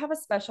 make sure to have a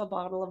special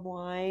bottle of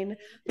wine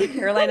for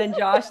Caroline and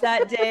Josh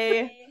that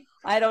day.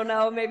 I don't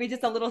know, maybe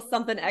just a little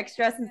something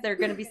extra since they're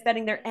going to be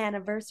spending their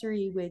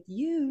anniversary with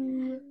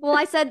you. Well,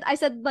 I said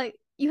like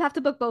you have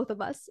to book both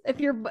of us.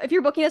 If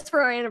you're booking us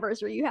for our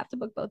anniversary, you have to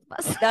book both of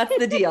us. That's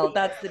the deal.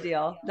 That's the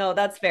deal. No,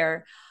 that's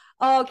fair.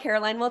 Oh,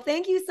 Caroline. Well,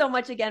 thank you so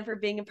much again for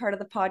being a part of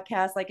the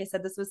podcast. Like I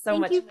said, this was so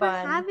much fun. Thank you for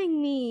having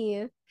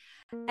me.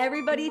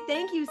 Everybody,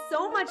 thank you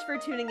so much for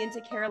tuning into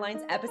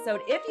Caroline's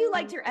episode. If you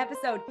liked her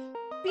episode,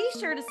 be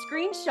sure to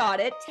screenshot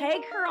it,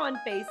 tag her on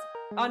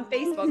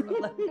Facebook.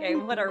 Okay,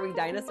 what are we,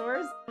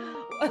 dinosaurs?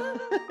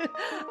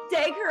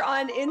 Tag her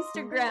on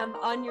Instagram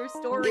on your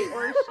story,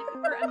 or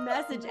shoot her a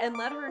message and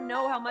let her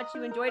know how much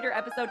you enjoyed her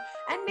episode,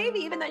 and maybe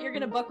even that you're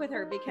going to book with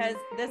her, because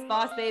this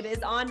boss babe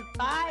is on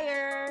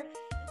fire.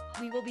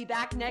 We will be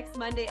back next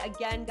Monday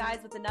again, guys,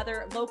 with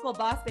another local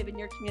boss babe in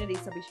your community.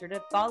 So be sure to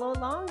follow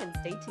along and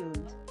stay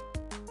tuned.